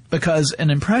impression, because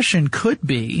an impression could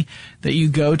be that you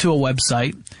go to a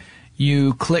website,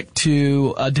 you click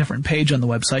to a different page on the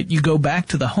website, you go back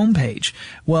to the home page.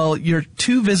 Well, your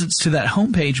 2 visits to that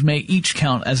home page may each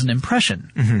count as an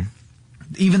impression.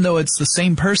 Even though it's the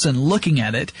same person looking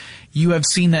at it, you have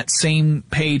seen that same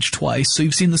page twice, so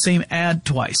you've seen the same ad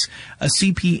twice. A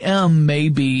CPM may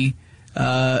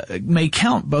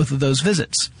count both of those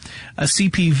visits. A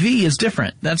CPV is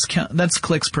different. That's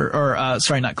clicks per, or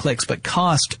sorry, not clicks, but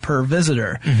cost per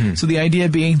visitor. So the idea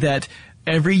being that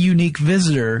every unique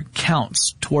visitor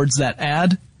counts towards that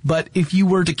ad, but if you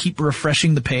were to keep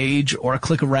refreshing the page or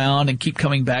click around and keep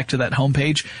coming back to that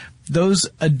homepage, those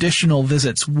additional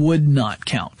visits would not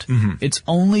count. It's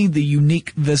only the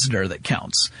unique visitor that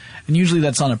counts. And usually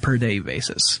that's on a per day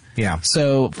basis. Yeah.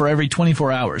 So for every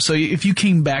 24 hours. So if you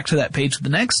came back to that page the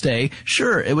next day,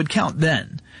 sure, it would count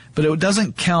then. But it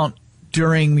doesn't count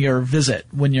during your visit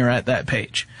when you're at that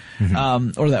page.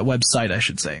 Or that website, I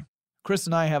should say. Chris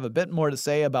and I have a bit more to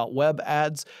say about web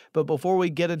ads, but before we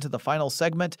get into the final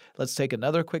segment, let's take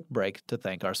another quick break to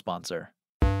thank our sponsor.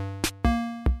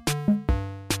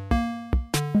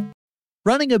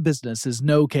 Running a business is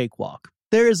no cakewalk.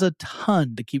 There is a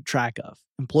ton to keep track of.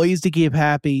 Employees to keep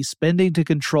happy, spending to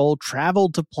control,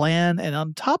 travel to plan, and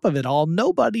on top of it all,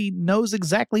 nobody knows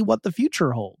exactly what the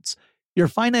future holds. Your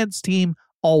finance team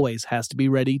always has to be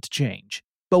ready to change.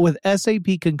 But with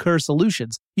SAP Concur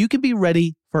Solutions, you can be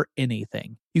ready for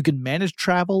anything. You can manage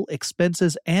travel,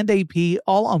 expenses, and AP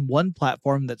all on one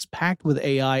platform that's packed with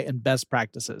AI and best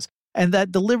practices, and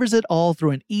that delivers it all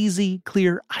through an easy,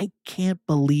 clear, I can't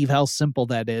believe how simple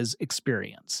that is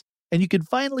experience. And you can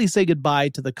finally say goodbye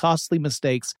to the costly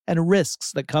mistakes and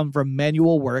risks that come from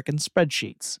manual work and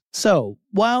spreadsheets. So,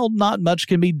 while not much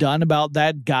can be done about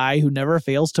that guy who never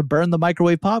fails to burn the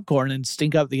microwave popcorn and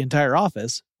stink up the entire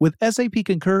office, with SAP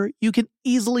Concur, you can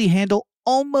easily handle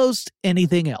almost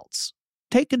anything else.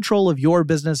 Take control of your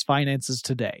business finances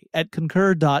today at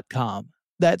concur.com.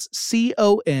 That's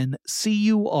CONCUR.com.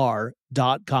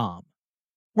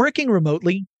 Working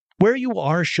remotely, where you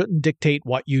are shouldn't dictate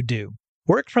what you do.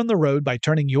 Work from the road by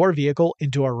turning your vehicle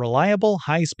into a reliable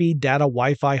high-speed data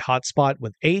Wi-Fi hotspot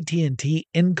with AT&T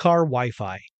in-car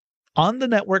Wi-Fi. On the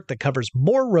network that covers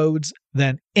more roads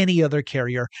than any other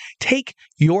carrier, take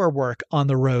your work on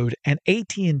the road and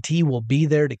AT&T will be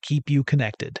there to keep you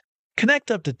connected.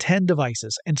 Connect up to 10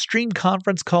 devices and stream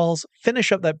conference calls,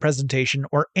 finish up that presentation,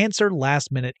 or answer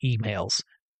last-minute emails.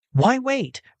 Why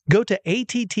wait? Go to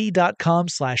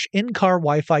att.com/in-car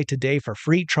Wi-Fi today for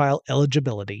free trial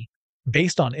eligibility.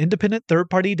 Based on independent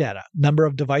third-party data, number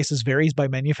of devices varies by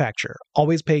manufacturer.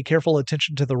 Always pay careful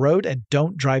attention to the road and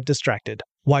don't drive distracted.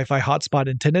 Wi-Fi hotspot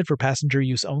intended for passenger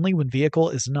use only when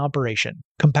vehicle is in operation.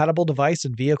 Compatible device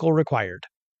and vehicle required.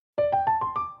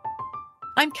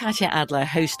 I'm Katya Adler,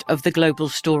 host of The Global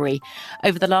Story.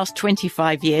 Over the last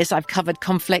 25 years, I've covered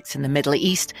conflicts in the Middle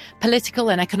East,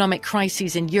 political and economic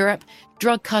crises in Europe,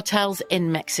 drug cartels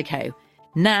in Mexico.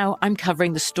 Now I'm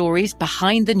covering the stories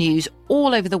behind the news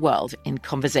all over the world in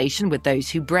conversation with those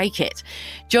who break it.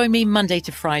 Join me Monday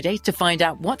to Friday to find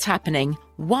out what's happening,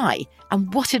 why,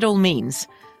 and what it all means.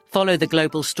 Follow The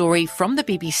Global Story from the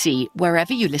BBC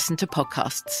wherever you listen to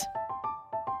podcasts.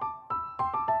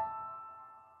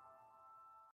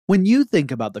 When you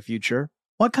think about the future,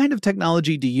 what kind of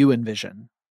technology do you envision?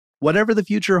 Whatever the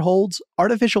future holds,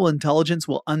 artificial intelligence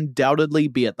will undoubtedly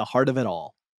be at the heart of it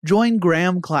all. Join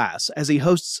Graham Class as he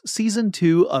hosts Season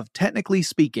 2 of Technically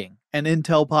Speaking, an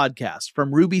Intel podcast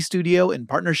from Ruby Studio in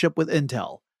partnership with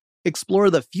Intel.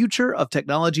 Explore the future of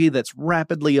technology that's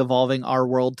rapidly evolving our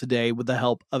world today with the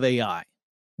help of AI.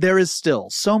 There is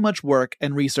still so much work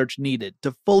and research needed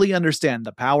to fully understand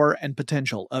the power and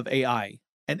potential of AI.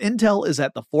 And Intel is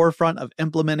at the forefront of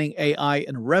implementing AI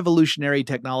and revolutionary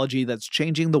technology that's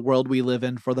changing the world we live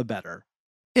in for the better.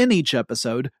 In each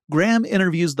episode, Graham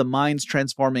interviews the minds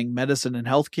transforming medicine and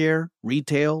healthcare,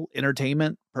 retail,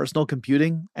 entertainment, personal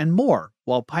computing, and more,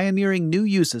 while pioneering new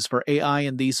uses for AI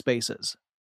in these spaces.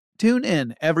 Tune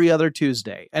in every other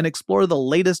Tuesday and explore the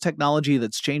latest technology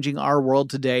that's changing our world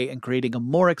today and creating a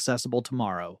more accessible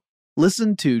tomorrow.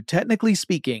 Listen to Technically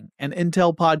Speaking, an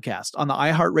Intel podcast on the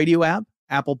iHeartRadio app,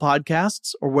 Apple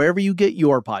Podcasts, or wherever you get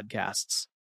your podcasts.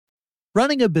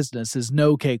 Running a business is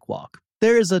no cakewalk.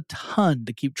 There is a ton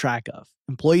to keep track of.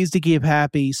 Employees to keep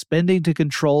happy, spending to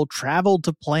control, travel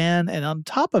to plan, and on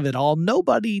top of it all,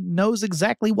 nobody knows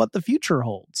exactly what the future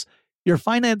holds. Your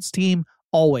finance team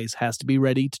always has to be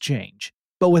ready to change.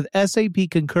 But with SAP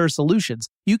Concur Solutions,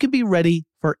 you can be ready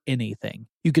for anything.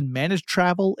 You can manage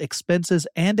travel, expenses,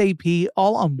 and AP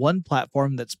all on one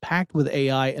platform that's packed with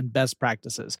AI and best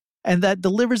practices, and that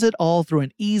delivers it all through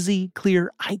an easy,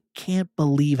 clear, I can't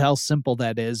believe how simple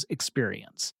that is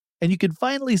experience. And you can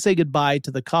finally say goodbye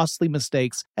to the costly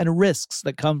mistakes and risks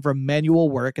that come from manual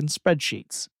work and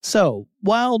spreadsheets. So,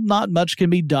 while not much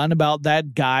can be done about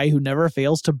that guy who never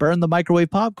fails to burn the microwave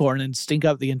popcorn and stink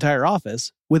up the entire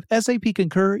office, with SAP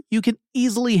Concur, you can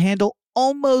easily handle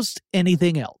almost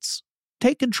anything else.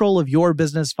 Take control of your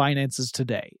business finances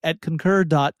today at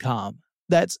concur.com.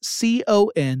 That's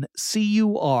CONCUR.com.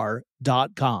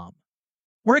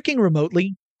 Working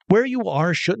remotely, where you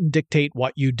are shouldn't dictate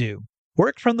what you do.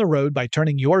 Work from the road by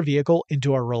turning your vehicle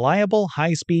into a reliable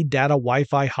high-speed data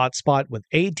Wi-Fi hotspot with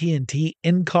AT&T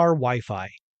in-car Wi-Fi.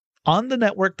 On the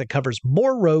network that covers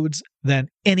more roads than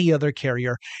any other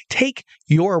carrier, take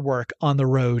your work on the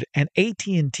road and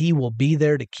AT&T will be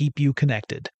there to keep you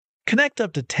connected. Connect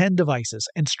up to 10 devices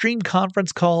and stream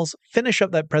conference calls, finish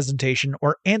up that presentation,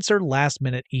 or answer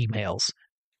last-minute emails.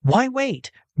 Why wait?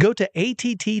 Go to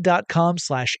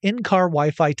att.com/in-car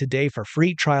Wi-Fi today for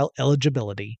free trial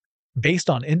eligibility. Based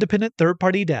on independent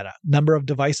third-party data, number of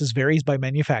devices varies by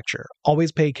manufacturer.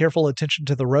 Always pay careful attention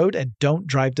to the road and don't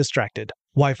drive distracted.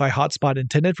 Wi-Fi hotspot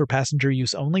intended for passenger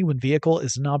use only when vehicle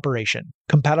is in operation.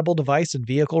 Compatible device and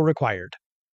vehicle required.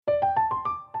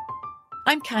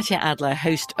 I'm Katya Adler,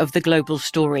 host of The Global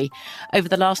Story. Over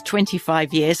the last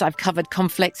 25 years, I've covered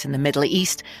conflicts in the Middle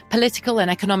East, political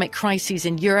and economic crises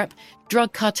in Europe,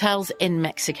 drug cartels in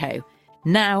Mexico.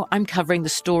 Now I'm covering the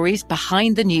stories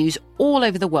behind the news all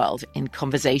over the world in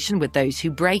conversation with those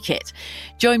who break it.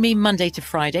 Join me Monday to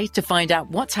Friday to find out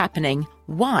what's happening,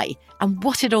 why, and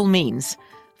what it all means.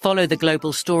 Follow The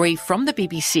Global Story from the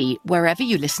BBC wherever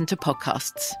you listen to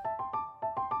podcasts.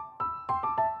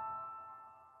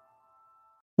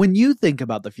 When you think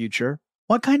about the future,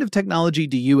 what kind of technology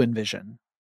do you envision?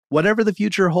 Whatever the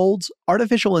future holds,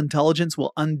 artificial intelligence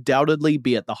will undoubtedly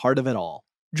be at the heart of it all.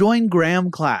 Join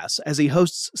Graham Class as he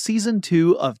hosts Season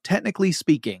 2 of Technically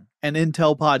Speaking, an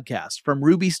Intel podcast from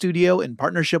Ruby Studio in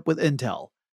partnership with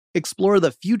Intel. Explore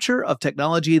the future of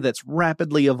technology that's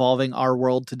rapidly evolving our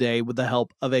world today with the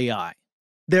help of AI.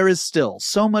 There is still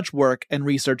so much work and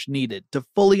research needed to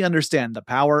fully understand the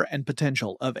power and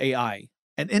potential of AI,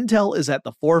 and Intel is at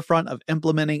the forefront of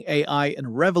implementing AI in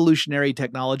revolutionary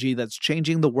technology that's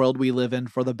changing the world we live in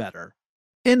for the better.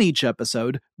 In each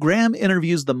episode, Graham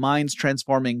interviews the minds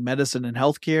transforming medicine and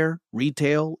healthcare,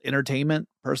 retail, entertainment,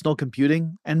 personal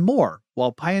computing, and more,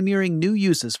 while pioneering new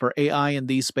uses for AI in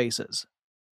these spaces.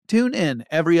 Tune in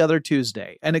every other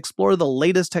Tuesday and explore the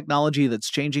latest technology that's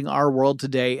changing our world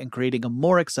today and creating a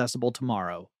more accessible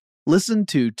tomorrow. Listen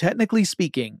to Technically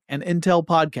Speaking, an Intel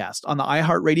podcast on the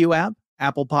iHeartRadio app,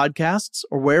 Apple Podcasts,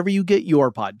 or wherever you get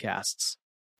your podcasts.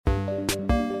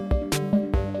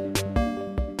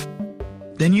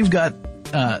 Then you've got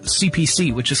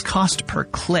CPC, which is cost per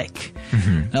click.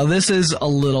 Now, this is a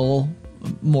little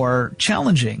more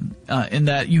challenging in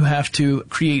that you have to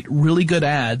create really good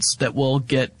ads that will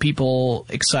get people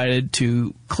excited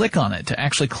to click on it, to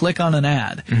actually click on an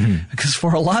ad. Because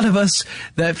for a lot of us,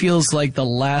 that feels like the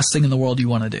last thing in the world you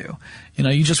want to do. You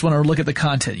know, you just want to look at the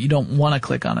content. You don't want to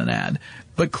click on an ad.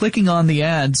 But clicking on the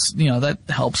ads, you know, that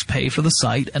helps pay for the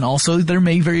site. And also there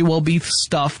may very well be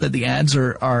stuff that the ads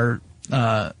are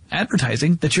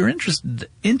advertising that you're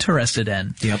interested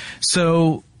in. Yep.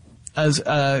 So as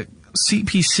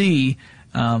CPC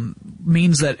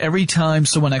means that every time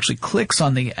someone actually clicks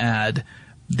on the ad,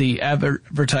 the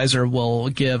advertiser will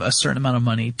give a certain amount of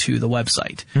money to the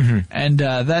website. And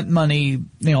that money,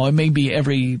 you know, it may be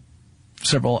every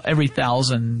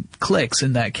 1,000 clicks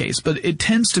in that case, but it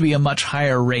tends to be a much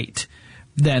higher rate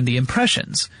than the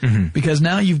impressions, because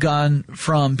now you've gone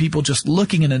from people just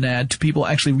looking at an ad to people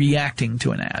actually reacting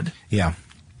to an ad. Yeah.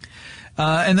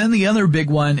 And then the other big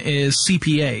one is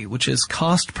CPA, which is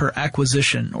cost per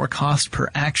acquisition or cost per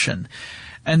action.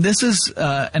 And this is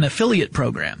an affiliate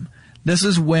program. This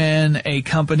is when a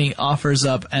company offers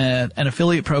up an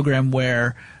affiliate program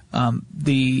where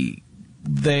they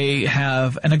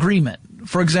have an agreement.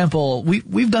 For example,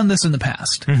 we've done this in the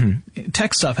past.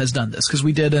 Tech Stuff has done this because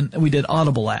we did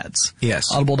Audible ads.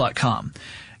 Yes. Audible.com.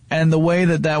 And the way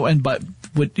that went, but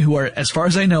who are, as far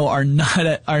as I know, are not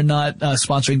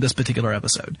sponsoring this particular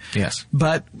episode. Yes.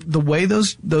 But the way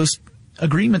those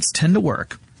agreements tend to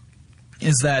work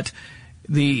is that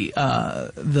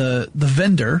the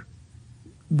vendor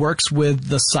works with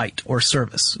the site or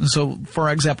service. So,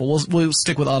 for example, we'll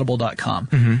stick with Audible.com.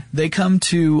 Mm-hmm. They come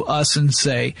to us and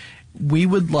say, we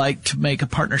would like to make a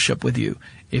partnership with you.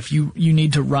 If you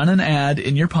need to run an ad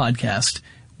in your podcast,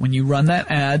 when you run that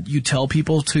ad, you tell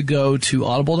people to go to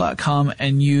Audible.com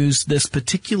and use this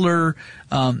particular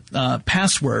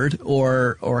password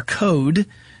or code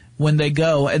when they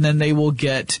go, and then they will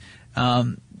get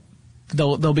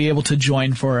they'll be able to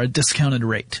join for a discounted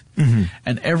rate. Mm-hmm.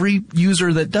 And every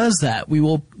user that does that, we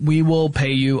will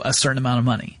pay you a certain amount of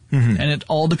money. Mm-hmm. And it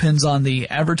all depends on the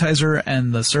advertiser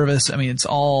and the service. I mean,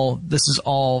 this is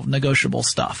all negotiable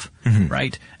stuff, mm-hmm.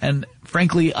 right? And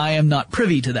frankly, I am not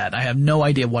privy to that. I have no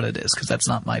idea what it is because that's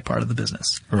not my part of the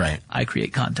business. Right. I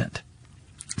create content.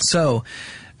 So,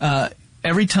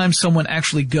 every time someone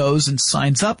actually goes and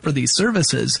signs up for these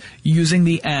services using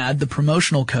the ad, the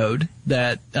promotional code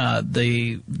that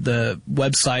the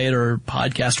website or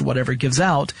podcast or whatever gives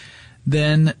out,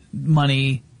 then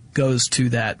money goes to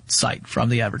that site from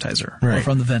the advertiser or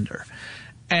from the vendor.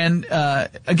 And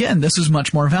again, this is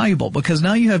much more valuable because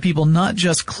now you have people not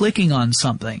just clicking on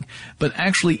something, but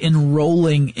actually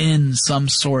enrolling in some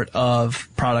sort of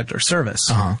product or service.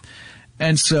 Uh-huh.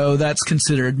 And so that's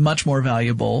considered much more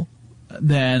valuable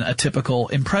than a typical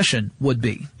impression would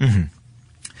be. Mm-hmm.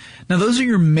 Now, those are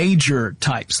your major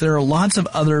types. There are lots of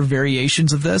other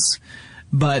variations of this,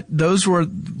 but those were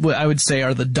what I would say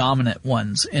are the dominant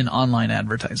ones in online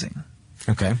advertising.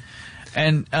 Okay.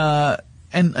 And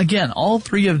again, all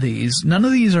three of these, none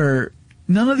of these are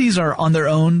on their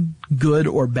own good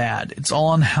or bad. It's all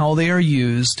on how they are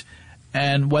used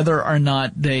and whether or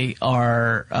not they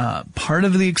are part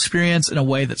of the experience in a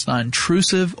way that's not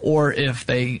intrusive, or if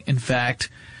they, in fact,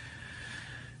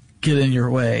 get in your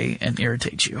way and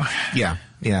irritate you. Yeah,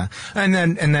 yeah.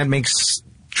 And that makes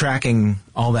tracking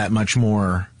all that much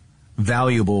more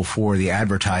valuable for the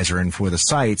advertiser and for the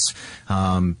sites,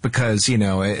 because,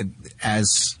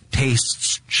 as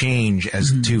tastes change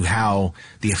as Mm-hmm. to how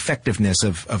the effectiveness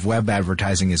of web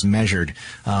advertising is measured,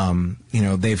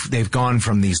 they've gone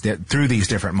from through these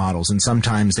different models, and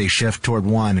sometimes they shift toward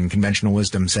one, and conventional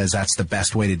wisdom says that's the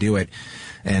best way to do it,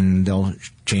 and they'll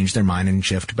change their mind and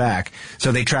shift back.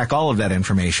 So they track all of that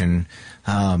information,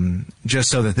 just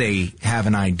so that they have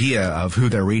an idea of who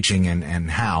they're reaching and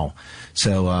how.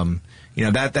 So,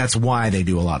 that's why they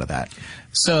do a lot of that.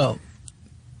 So,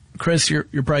 Chris, you're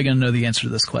probably going to know the answer to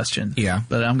this question. Yeah.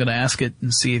 But I'm going to ask it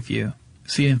and see if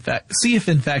in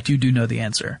fact you do know the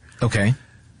answer. Okay.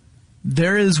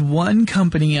 There is one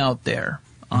company out there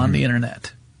on Mm-hmm. the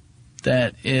internet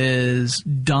that is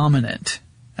dominant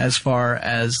as far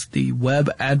as the web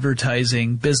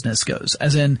advertising business goes.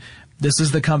 As in, this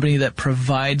is the company that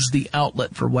provides the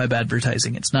outlet for web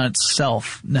advertising. It's not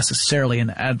itself necessarily an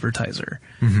advertiser.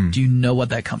 Mm-hmm. Do you know what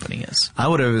that company is? I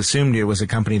would have assumed it was a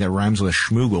company that rhymes with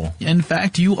schmoogle. In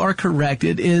fact, you are correct.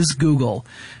 It is Google,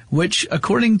 which,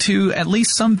 according to at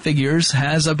least some figures,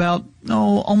 has about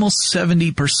almost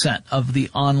 70% of the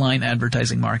online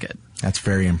advertising market. That's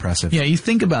very impressive. Yeah, you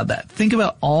think about that. Think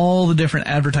about all the different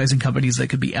advertising companies that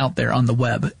could be out there on the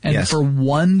web. And Yes. for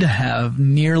one to have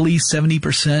nearly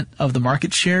 70% of the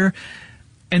market share,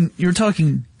 and you're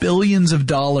talking billions of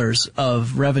dollars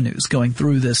of revenues going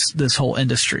through this whole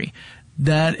industry.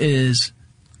 That is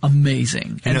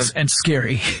amazing and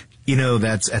scary.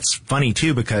 That's funny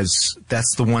too, because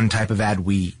that's the one type of ad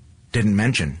we didn't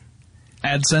mention.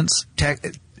 AdSense?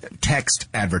 Text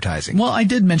advertising. Well, I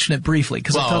did mention it briefly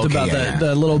because I talked about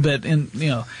the little bit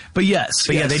but yes.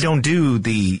 But yeah, they don't do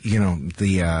the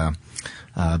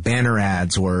banner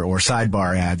ads or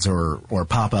sidebar ads or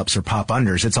pop-ups or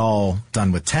pop-unders. It's all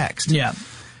done with text. Yeah.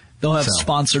 They'll have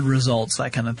sponsored results,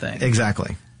 that kind of thing.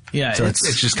 Exactly. Yeah. So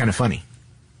it's just kind of funny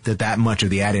that much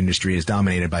of the ad industry is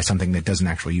dominated by something that doesn't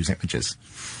actually use images.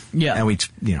 Yeah.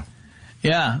 And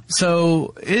Yeah.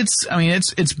 So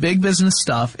it's big business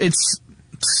stuff. It's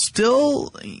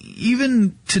still,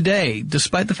 even today,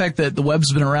 despite the fact that the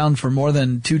web's been around for more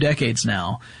than 2 decades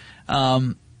now,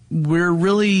 we're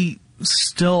really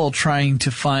still trying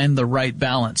to find the right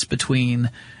balance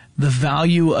between the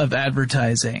value of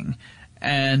advertising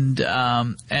and how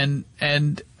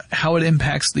it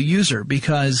impacts the user.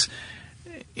 Because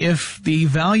if the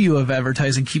value of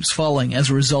advertising keeps falling as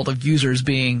a result of users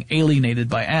being alienated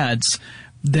by ads,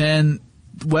 then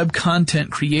web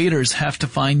content creators have to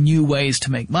find new ways to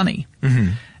make money.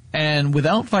 Mm-hmm. And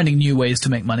without finding new ways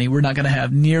to make money, we're not going to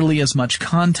have nearly as much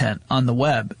content on the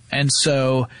web. And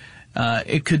so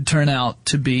it could turn out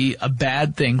to be a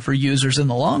bad thing for users in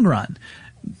the long run.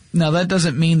 Now, that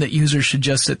doesn't mean that users should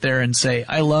just sit there and say,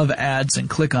 I love ads and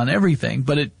click on everything.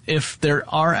 But if there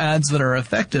are ads that are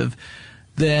effective,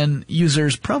 then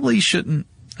users probably shouldn't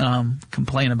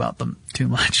complain about them too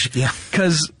much. Yeah.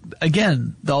 Because,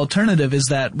 again, the alternative is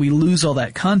that we lose all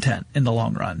that content in the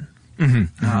long run.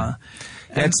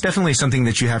 It's definitely something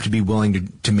that you have to be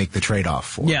willing to make the trade-off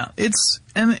for. Yeah, it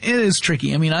is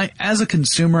tricky. I mean, as a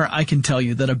consumer, I can tell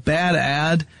you that a bad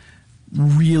ad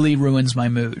really ruins my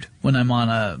mood when I'm on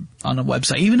a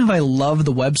website. Even if I love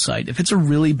the website, if it's a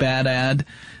really bad ad,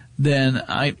 then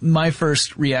my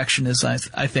first reaction is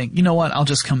I think, you know what, I'll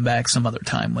just come back some other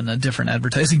time when a different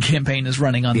advertising campaign is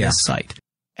running on this site.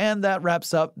 And that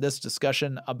wraps up this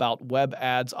discussion about web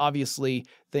ads. Obviously,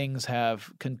 things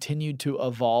have continued to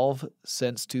evolve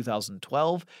since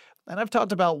 2012. And I've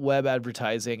talked about web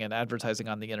advertising and advertising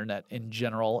on the internet in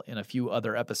general in a few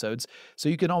other episodes. So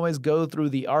you can always go through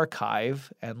the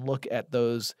archive and look at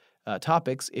those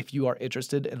topics if you are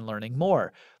interested in learning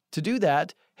more. To do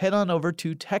that, head on over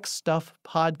to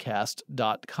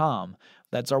techstuffpodcast.com.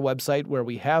 That's our website where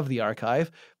we have the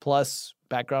archive, plus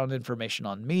background information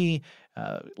on me,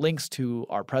 links to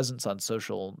our presence on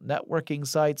social networking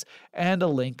sites, and a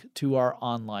link to our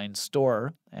online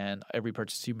store. And every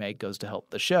purchase you make goes to help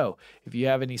the show. If you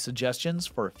have any suggestions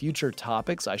for future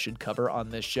topics I should cover on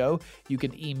this show, you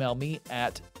can email me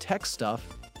at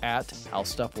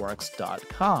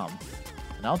techstuff@howstuffworks.com.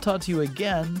 And I'll talk to you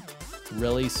again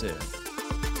really soon.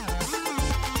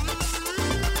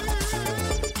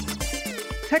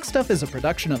 Tech Stuff is a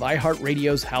production of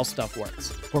iHeartRadio's How Stuff Works.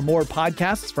 For more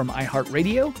podcasts from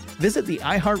iHeartRadio, visit the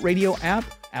iHeartRadio app,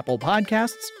 Apple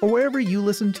Podcasts, or wherever you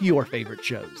listen to your favorite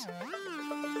shows.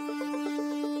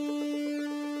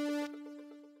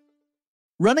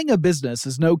 Running a business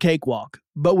is no cakewalk,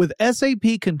 but with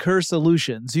SAP Concur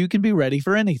Solutions, you can be ready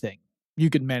for anything. You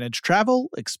can manage travel,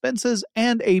 expenses,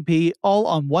 and AP all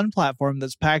on one platform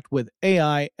that's packed with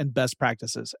AI and best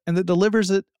practices, and that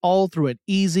delivers it all through an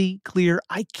easy, clear,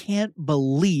 I can't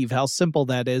believe how simple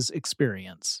that is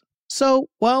experience. So,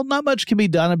 while not much can be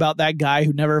done about that guy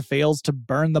who never fails to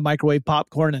burn the microwave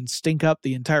popcorn and stink up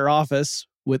the entire office,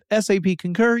 with SAP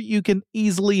Concur, you can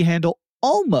easily handle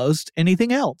almost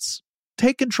anything else.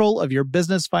 Take control of your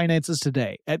business finances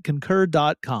today at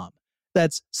concur.com.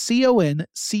 That's CONCUR.com.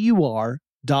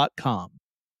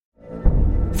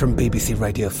 From BBC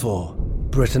Radio 4,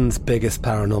 Britain's biggest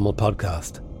paranormal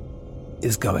podcast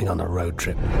is going on a road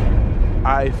trip.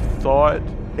 I thought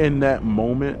in that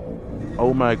moment,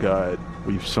 oh my God,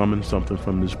 we've summoned something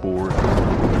from this board.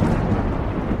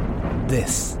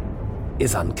 This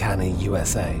is Uncanny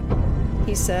USA.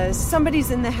 He says,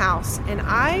 somebody's in the house, and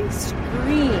I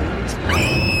screamed.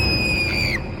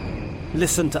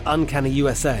 Listen to Uncanny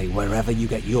USA wherever you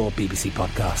get your BBC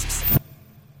podcasts,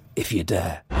 if you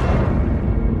dare.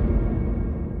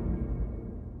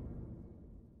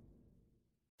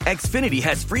 Xfinity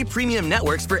has free premium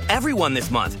networks for everyone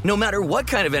this month, no matter what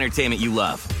kind of entertainment you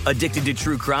love. Addicted to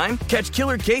true crime? Catch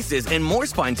killer cases and more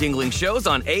spine-tingling shows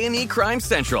on A&E Crime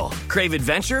Central. Crave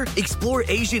adventure? Explore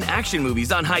Asian action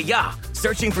movies on Hi-YAH.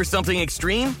 Searching for something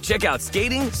extreme? Check out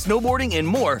skating, snowboarding, and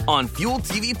more on Fuel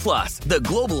TV Plus, the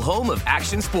global home of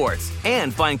action sports.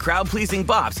 And find crowd-pleasing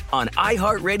bops on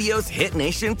iHeartRadio's Hit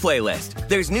Nation playlist.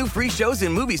 There's new free shows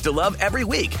and movies to love every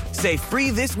week. Say free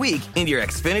this week in your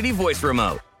Xfinity voice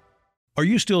remote. Are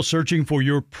you still searching for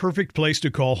your perfect place to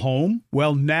call home?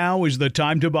 Well, now is the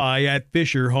time to buy at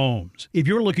Fisher Homes. If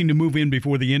you're looking to move in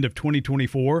before the end of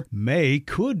 2024, May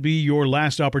could be your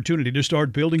last opportunity to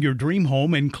start building your dream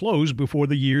home and close before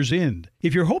the year's end.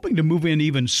 If you're hoping to move in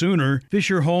even sooner,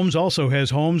 Fisher Homes also has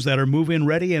homes that are move-in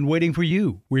ready and waiting for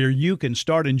you, where you can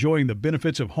start enjoying the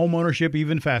benefits of homeownership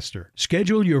even faster.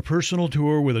 Schedule your personal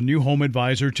tour with a new home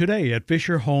advisor today at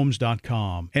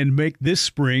FisherHomes.com and make this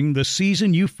spring the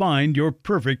season you find your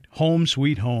perfect home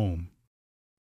sweet home.